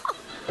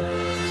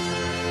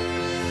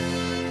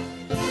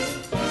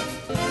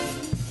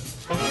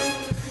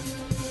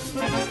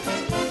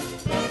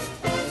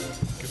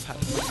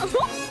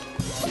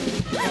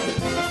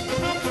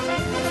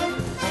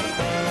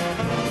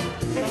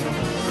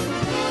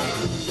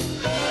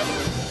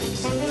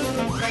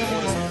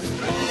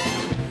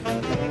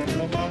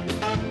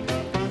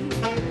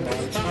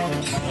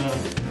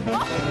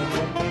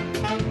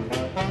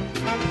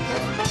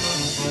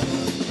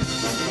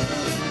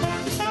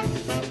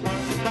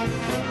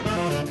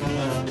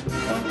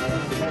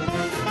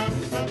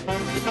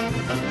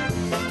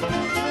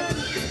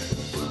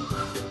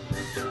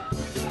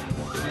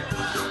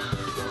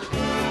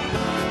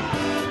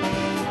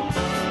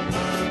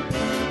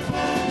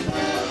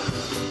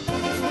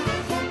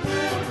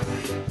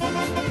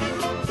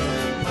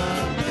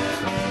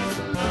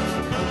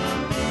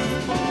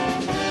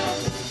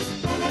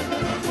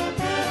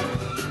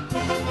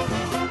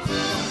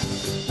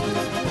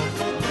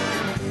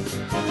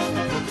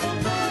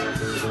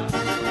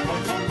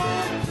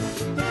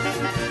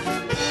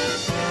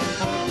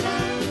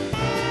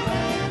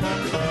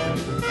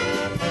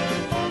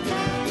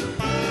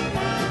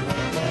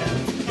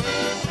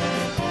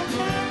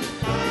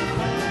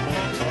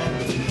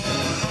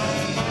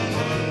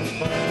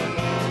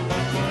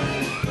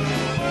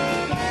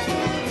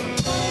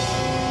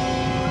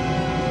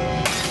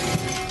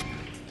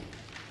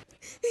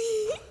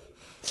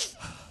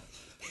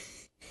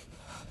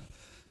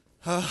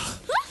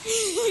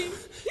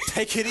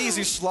 Take it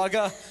easy,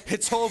 slugger.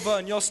 It's over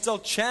and you're still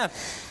champ.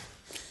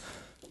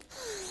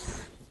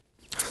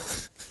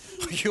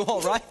 You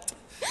all right?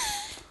 Am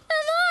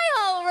I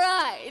all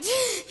right?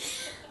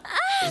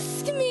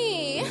 Ask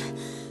me.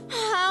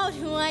 How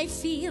do I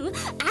feel?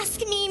 Ask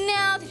me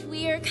now that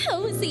we are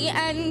cozy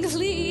and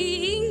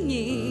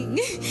clinging.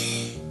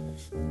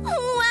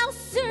 Well,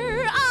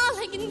 sir, all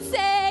I can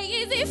say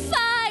is if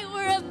I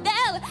were a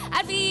bell,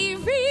 I'd be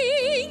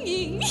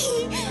ringing.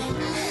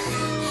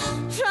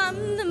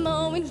 From the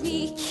moment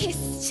we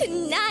kissed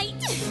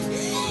tonight,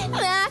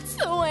 that's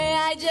the way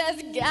I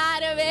just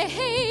gotta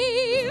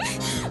behave.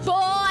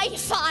 Boy,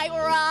 if I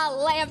were a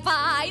lamp,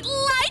 I'd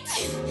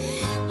light.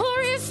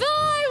 Or if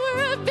I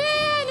were a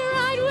banner,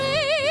 I'd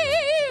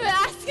wave.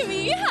 Ask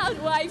me, how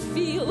do I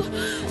feel?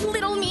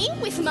 Little me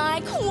with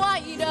my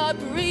quiet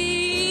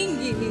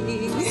upbringing.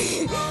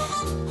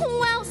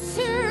 Well,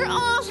 sir,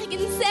 all I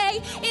can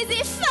say is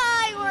if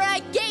I were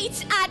a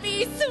gate, I'd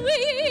be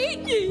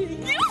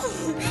swinging.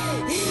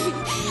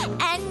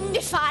 And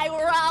if I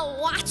were a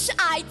watch,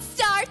 I'd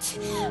start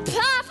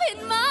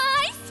popping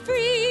my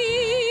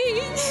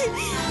spring.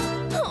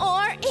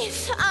 Or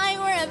if I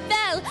were a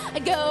bell,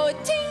 I'd go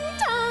ding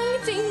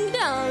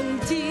dong,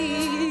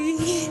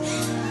 ding.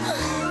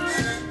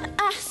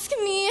 Ask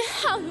me,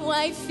 how do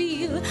I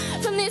feel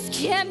from this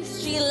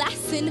chemistry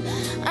lesson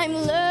I'm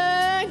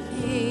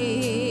learning?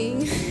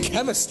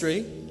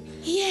 Chemistry?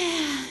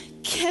 Yeah,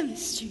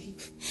 chemistry.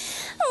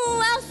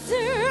 Well,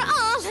 sir,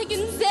 all I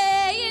can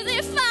say is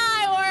if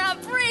I were a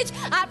bridge,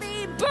 I'd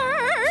be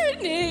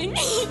burning.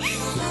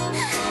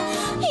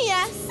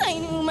 Yes, I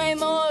knew my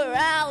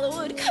morale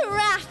would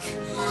crack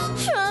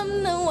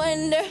from the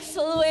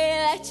wonderful way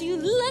that you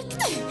looked.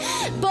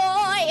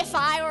 Boy, if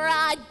I were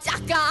a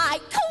duck,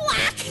 I'd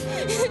quack.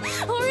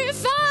 Or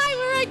if I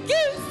were a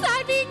goose,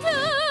 I'd be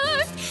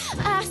cooked.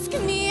 Ask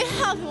me,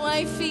 how do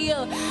I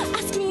feel?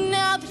 Ask me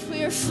now that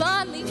we're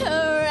fondly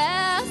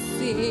caressing.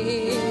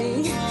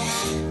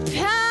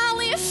 Pal,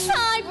 if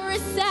I were a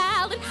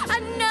salad, I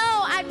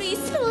know I'd be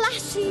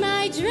splashing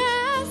my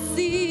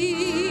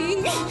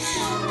dressing.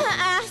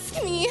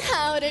 Ask me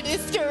how to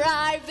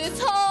describe this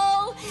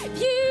whole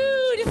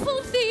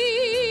beautiful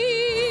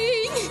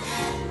thing.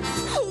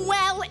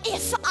 Well,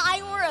 if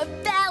I were a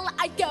bell,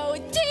 I'd go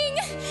ding,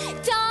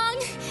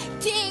 dong,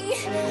 ding,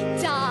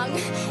 dong,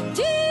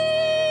 ding.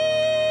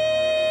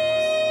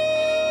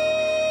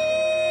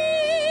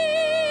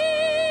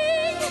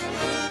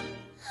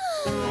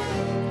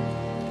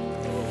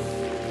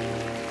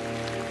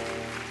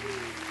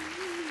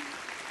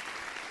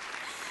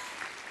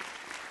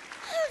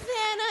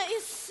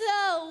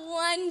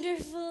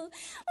 Wonderful.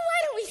 Why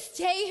don't we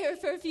stay here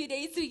for a few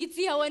days so we can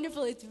see how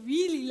wonderful it's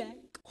really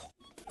like?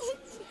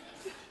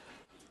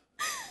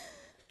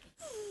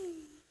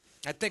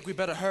 I think we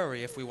better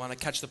hurry if we want to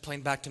catch the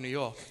plane back to New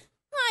York.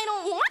 I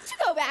don't want to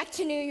go back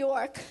to New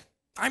York.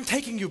 I'm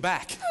taking you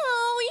back.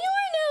 Oh,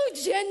 you're no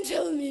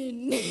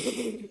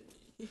gentleman.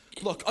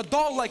 Look, a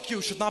doll like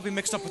you should not be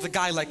mixed up with a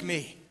guy like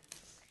me.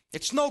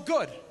 It's no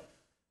good.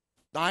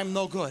 I'm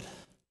no good.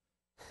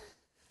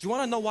 Do you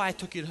want to know why I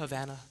took you to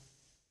Havana?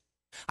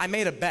 I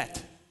made a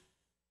bet.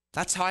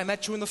 That's how I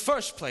met you in the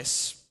first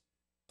place.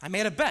 I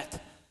made a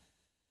bet.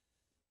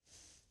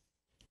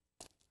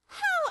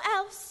 How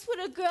else would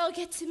a girl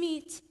get to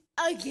meet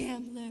a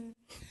gambler?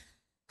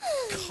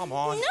 Come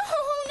on.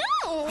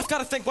 No. I've got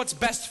to think what's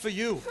best for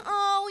you.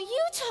 Oh,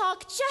 you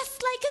talk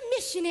just like a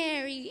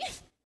missionary.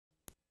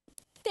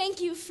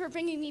 Thank you for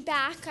bringing me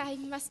back. I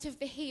must have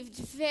behaved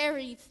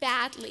very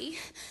badly.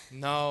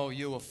 No,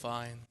 you were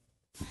fine.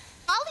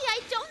 Ollie, I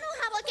don't know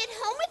how I'll get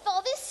home with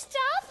all this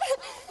stuff.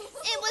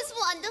 It was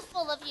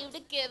wonderful of you to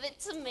give it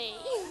to me.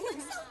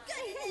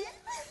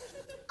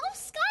 Oh,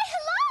 Sky,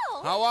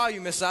 hello. How are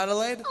you, Miss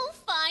Adelaide? Oh,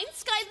 fine.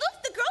 Sky,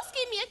 look, the girls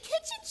gave me a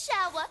kitchen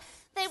shower.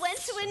 They went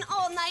to an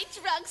all-night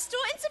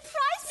drugstore and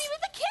surprised me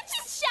with a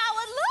kitchen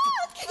shower.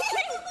 Look.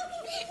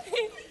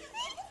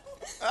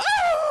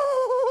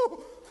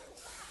 Oh!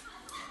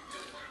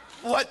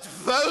 What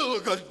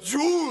vulgar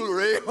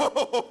jewelry!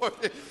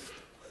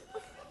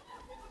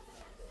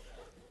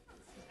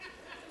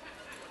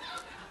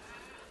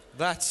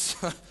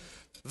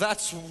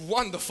 That's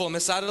wonderful,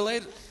 Miss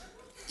Adelaide.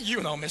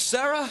 You know Miss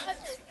Sarah.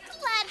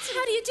 Glad to.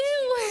 How do you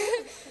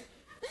do?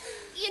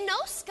 You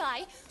know,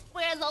 Sky,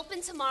 we're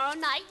eloping tomorrow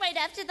night right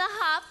after the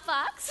hot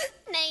box.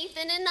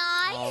 Nathan and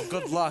I. Oh,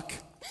 good luck.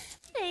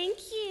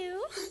 Thank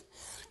you.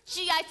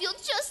 Gee, I feel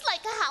just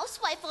like a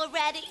housewife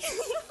already.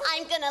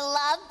 I'm gonna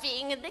love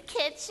being in the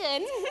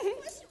kitchen.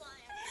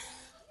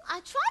 I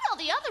tried all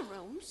the other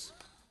rooms.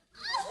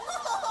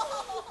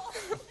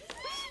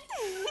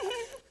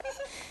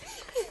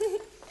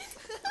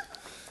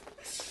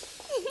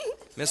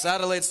 Miss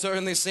Adelaide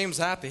certainly seems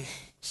happy.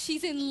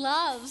 She's in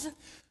love.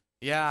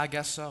 Yeah, I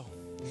guess so.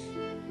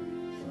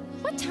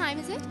 What time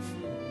is it?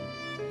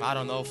 I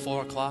don't know,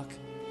 4 o'clock?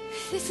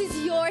 This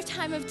is your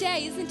time of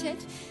day, isn't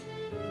it?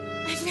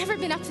 I've never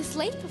been up this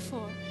late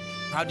before.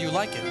 How do you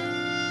like it?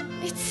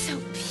 It's so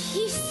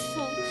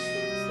peaceful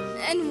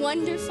and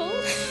wonderful.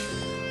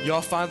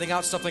 You're finding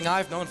out something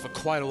I've known for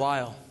quite a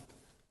while.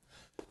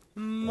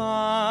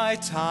 My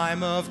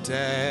time of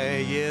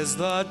day is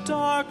the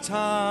dark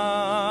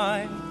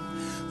time.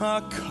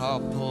 a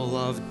couple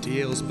of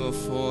deals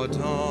before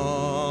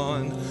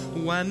dawn,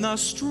 when the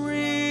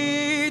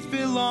street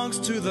belongs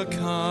to the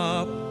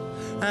cop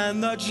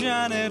and the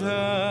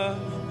janitor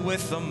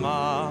with the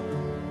mop,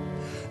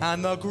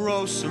 and the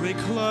grocery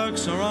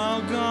clerks are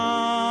all gone.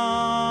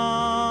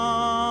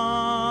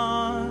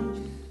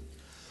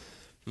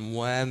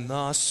 When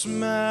the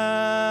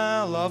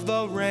smell of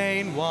the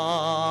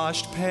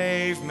rain-washed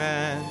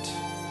pavement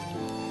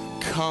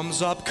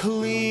comes up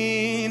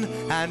clean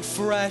and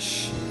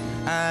fresh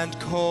and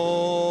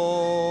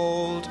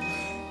cold,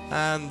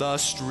 and the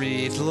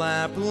street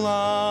lamp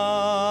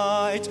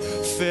light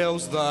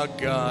fills the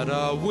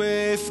gutter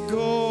with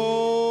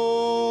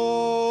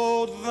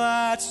gold,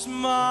 that's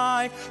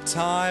my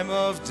time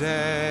of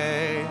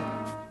day,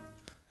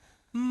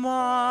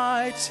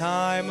 my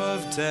time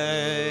of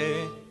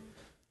day.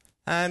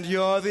 And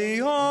you're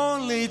the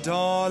only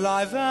doll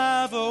I've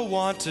ever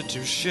wanted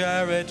to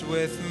share it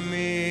with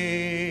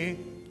me.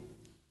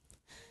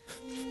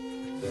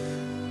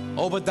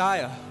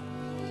 Obadiah.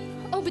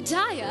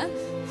 Obadiah?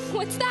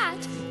 What's that?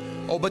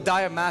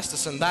 Obadiah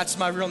Masterson, that's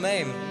my real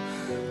name.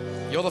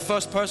 You're the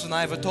first person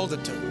I ever told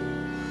it to.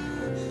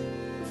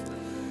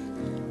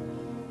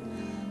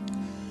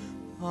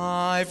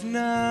 I've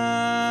never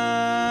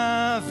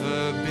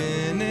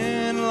been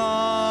in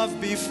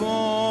love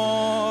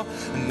before.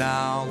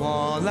 Now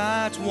all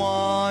at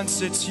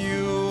once it's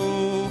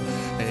you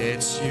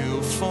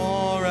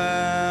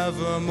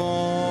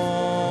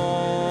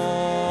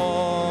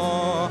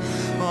forevermore.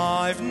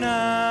 I've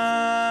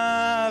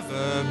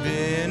never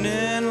been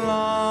in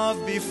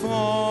love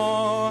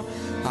before.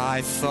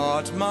 I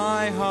thought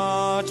my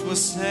heart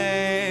was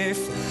safe,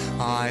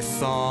 I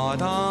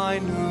thought I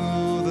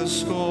knew the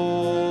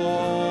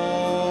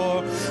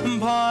score.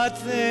 But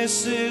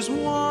this is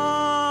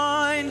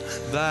wine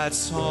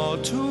that's all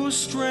too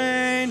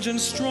strange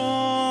and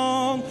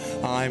strong.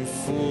 I'm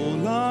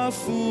full of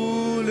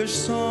foolish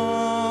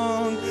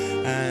song,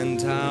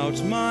 and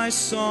out my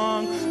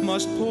song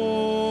must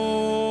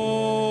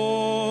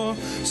pour.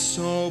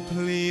 So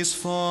please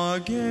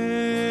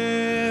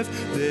forgive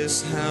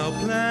this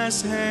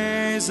helpless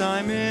haze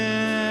I'm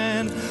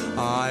in.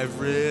 I've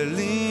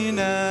really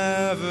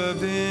never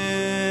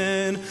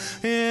been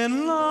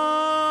in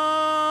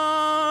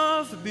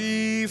love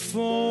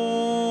before.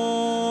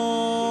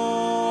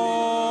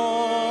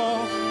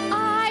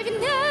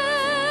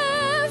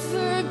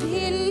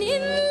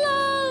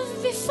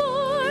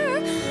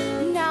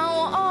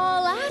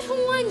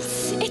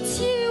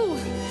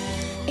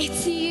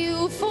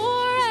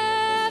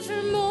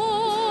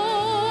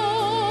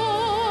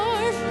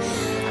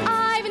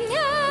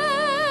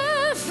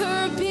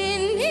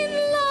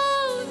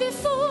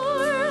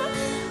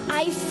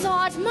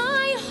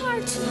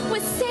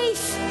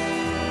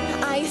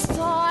 I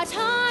thought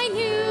I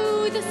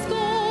knew the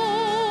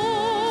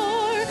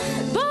score,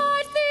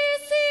 but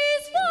this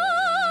is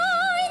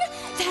wine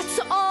that's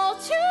all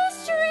too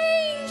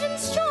strange and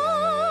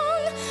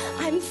strong.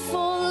 I'm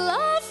full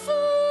of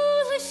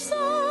foolish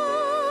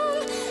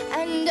song,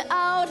 and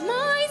out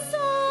my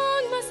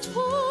song must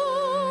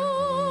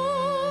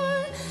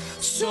pour.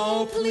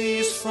 So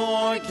please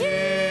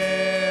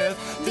forgive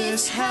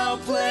this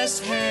helpless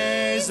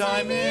haze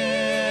I'm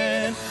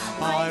in.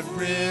 I've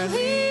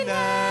really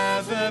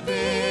never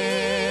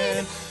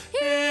been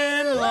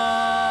in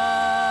love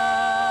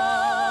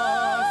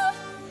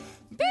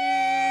before.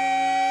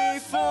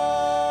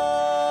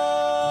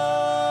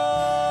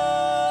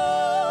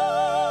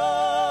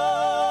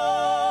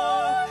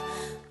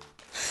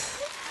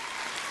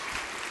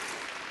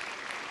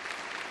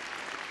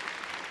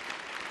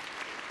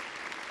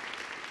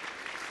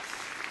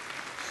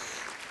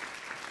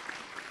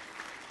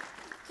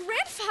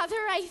 Grandfather,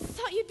 I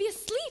thought you'd be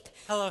asleep.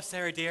 Hello,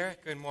 Sarah dear.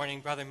 Good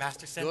morning, Brother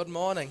Masterson. Good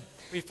morning.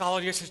 We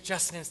followed your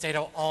suggestion and stayed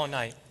out all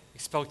night. We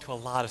spoke to a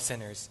lot of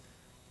sinners.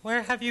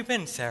 Where have you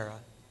been, Sarah?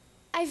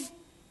 I've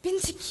been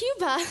to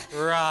Cuba.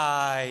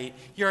 Right.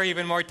 You're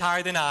even more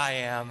tired than I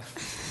am.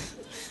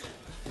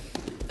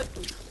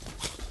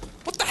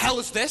 What the hell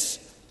is this?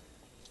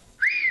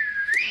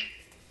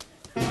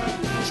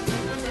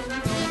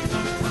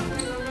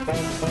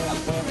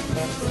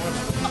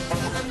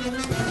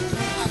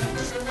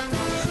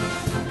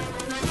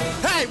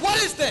 Hey,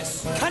 what is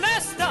this?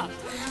 Canasta!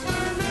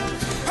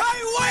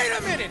 Hey, wait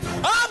a minute!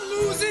 I'm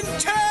losing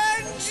 10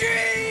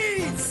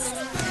 G's!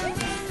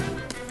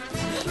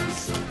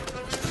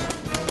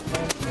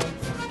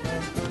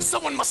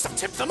 Someone must have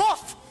tipped them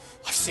off.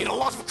 I've seen a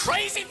lot of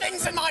crazy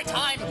things in my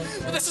time,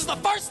 but this is the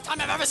first time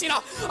I've ever seen a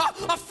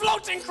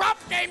floating crap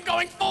game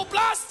going full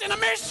blast in a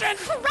mission.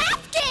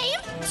 Crap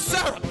game?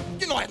 Sarah,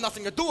 you know I had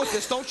nothing to do with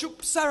this, don't you?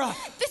 Sarah!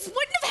 This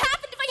wouldn't have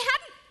happened if I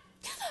hadn't.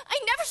 I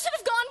never should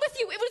have gone with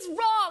you. It was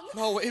wrong.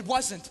 No, it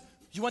wasn't.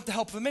 You went to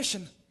help the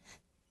mission.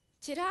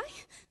 Did I?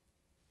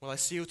 Will I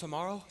see you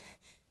tomorrow?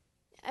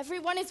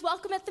 Everyone is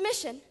welcome at the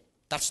mission.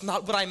 That's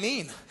not what I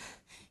mean.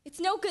 It's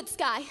no good,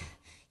 Sky.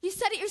 You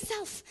said it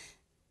yourself.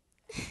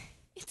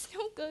 It's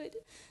no good.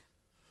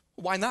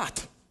 Why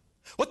not?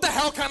 What the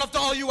hell kind of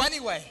doll are you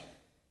anyway?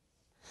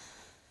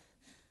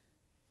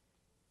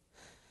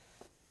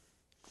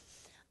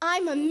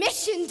 I'm a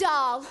mission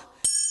doll.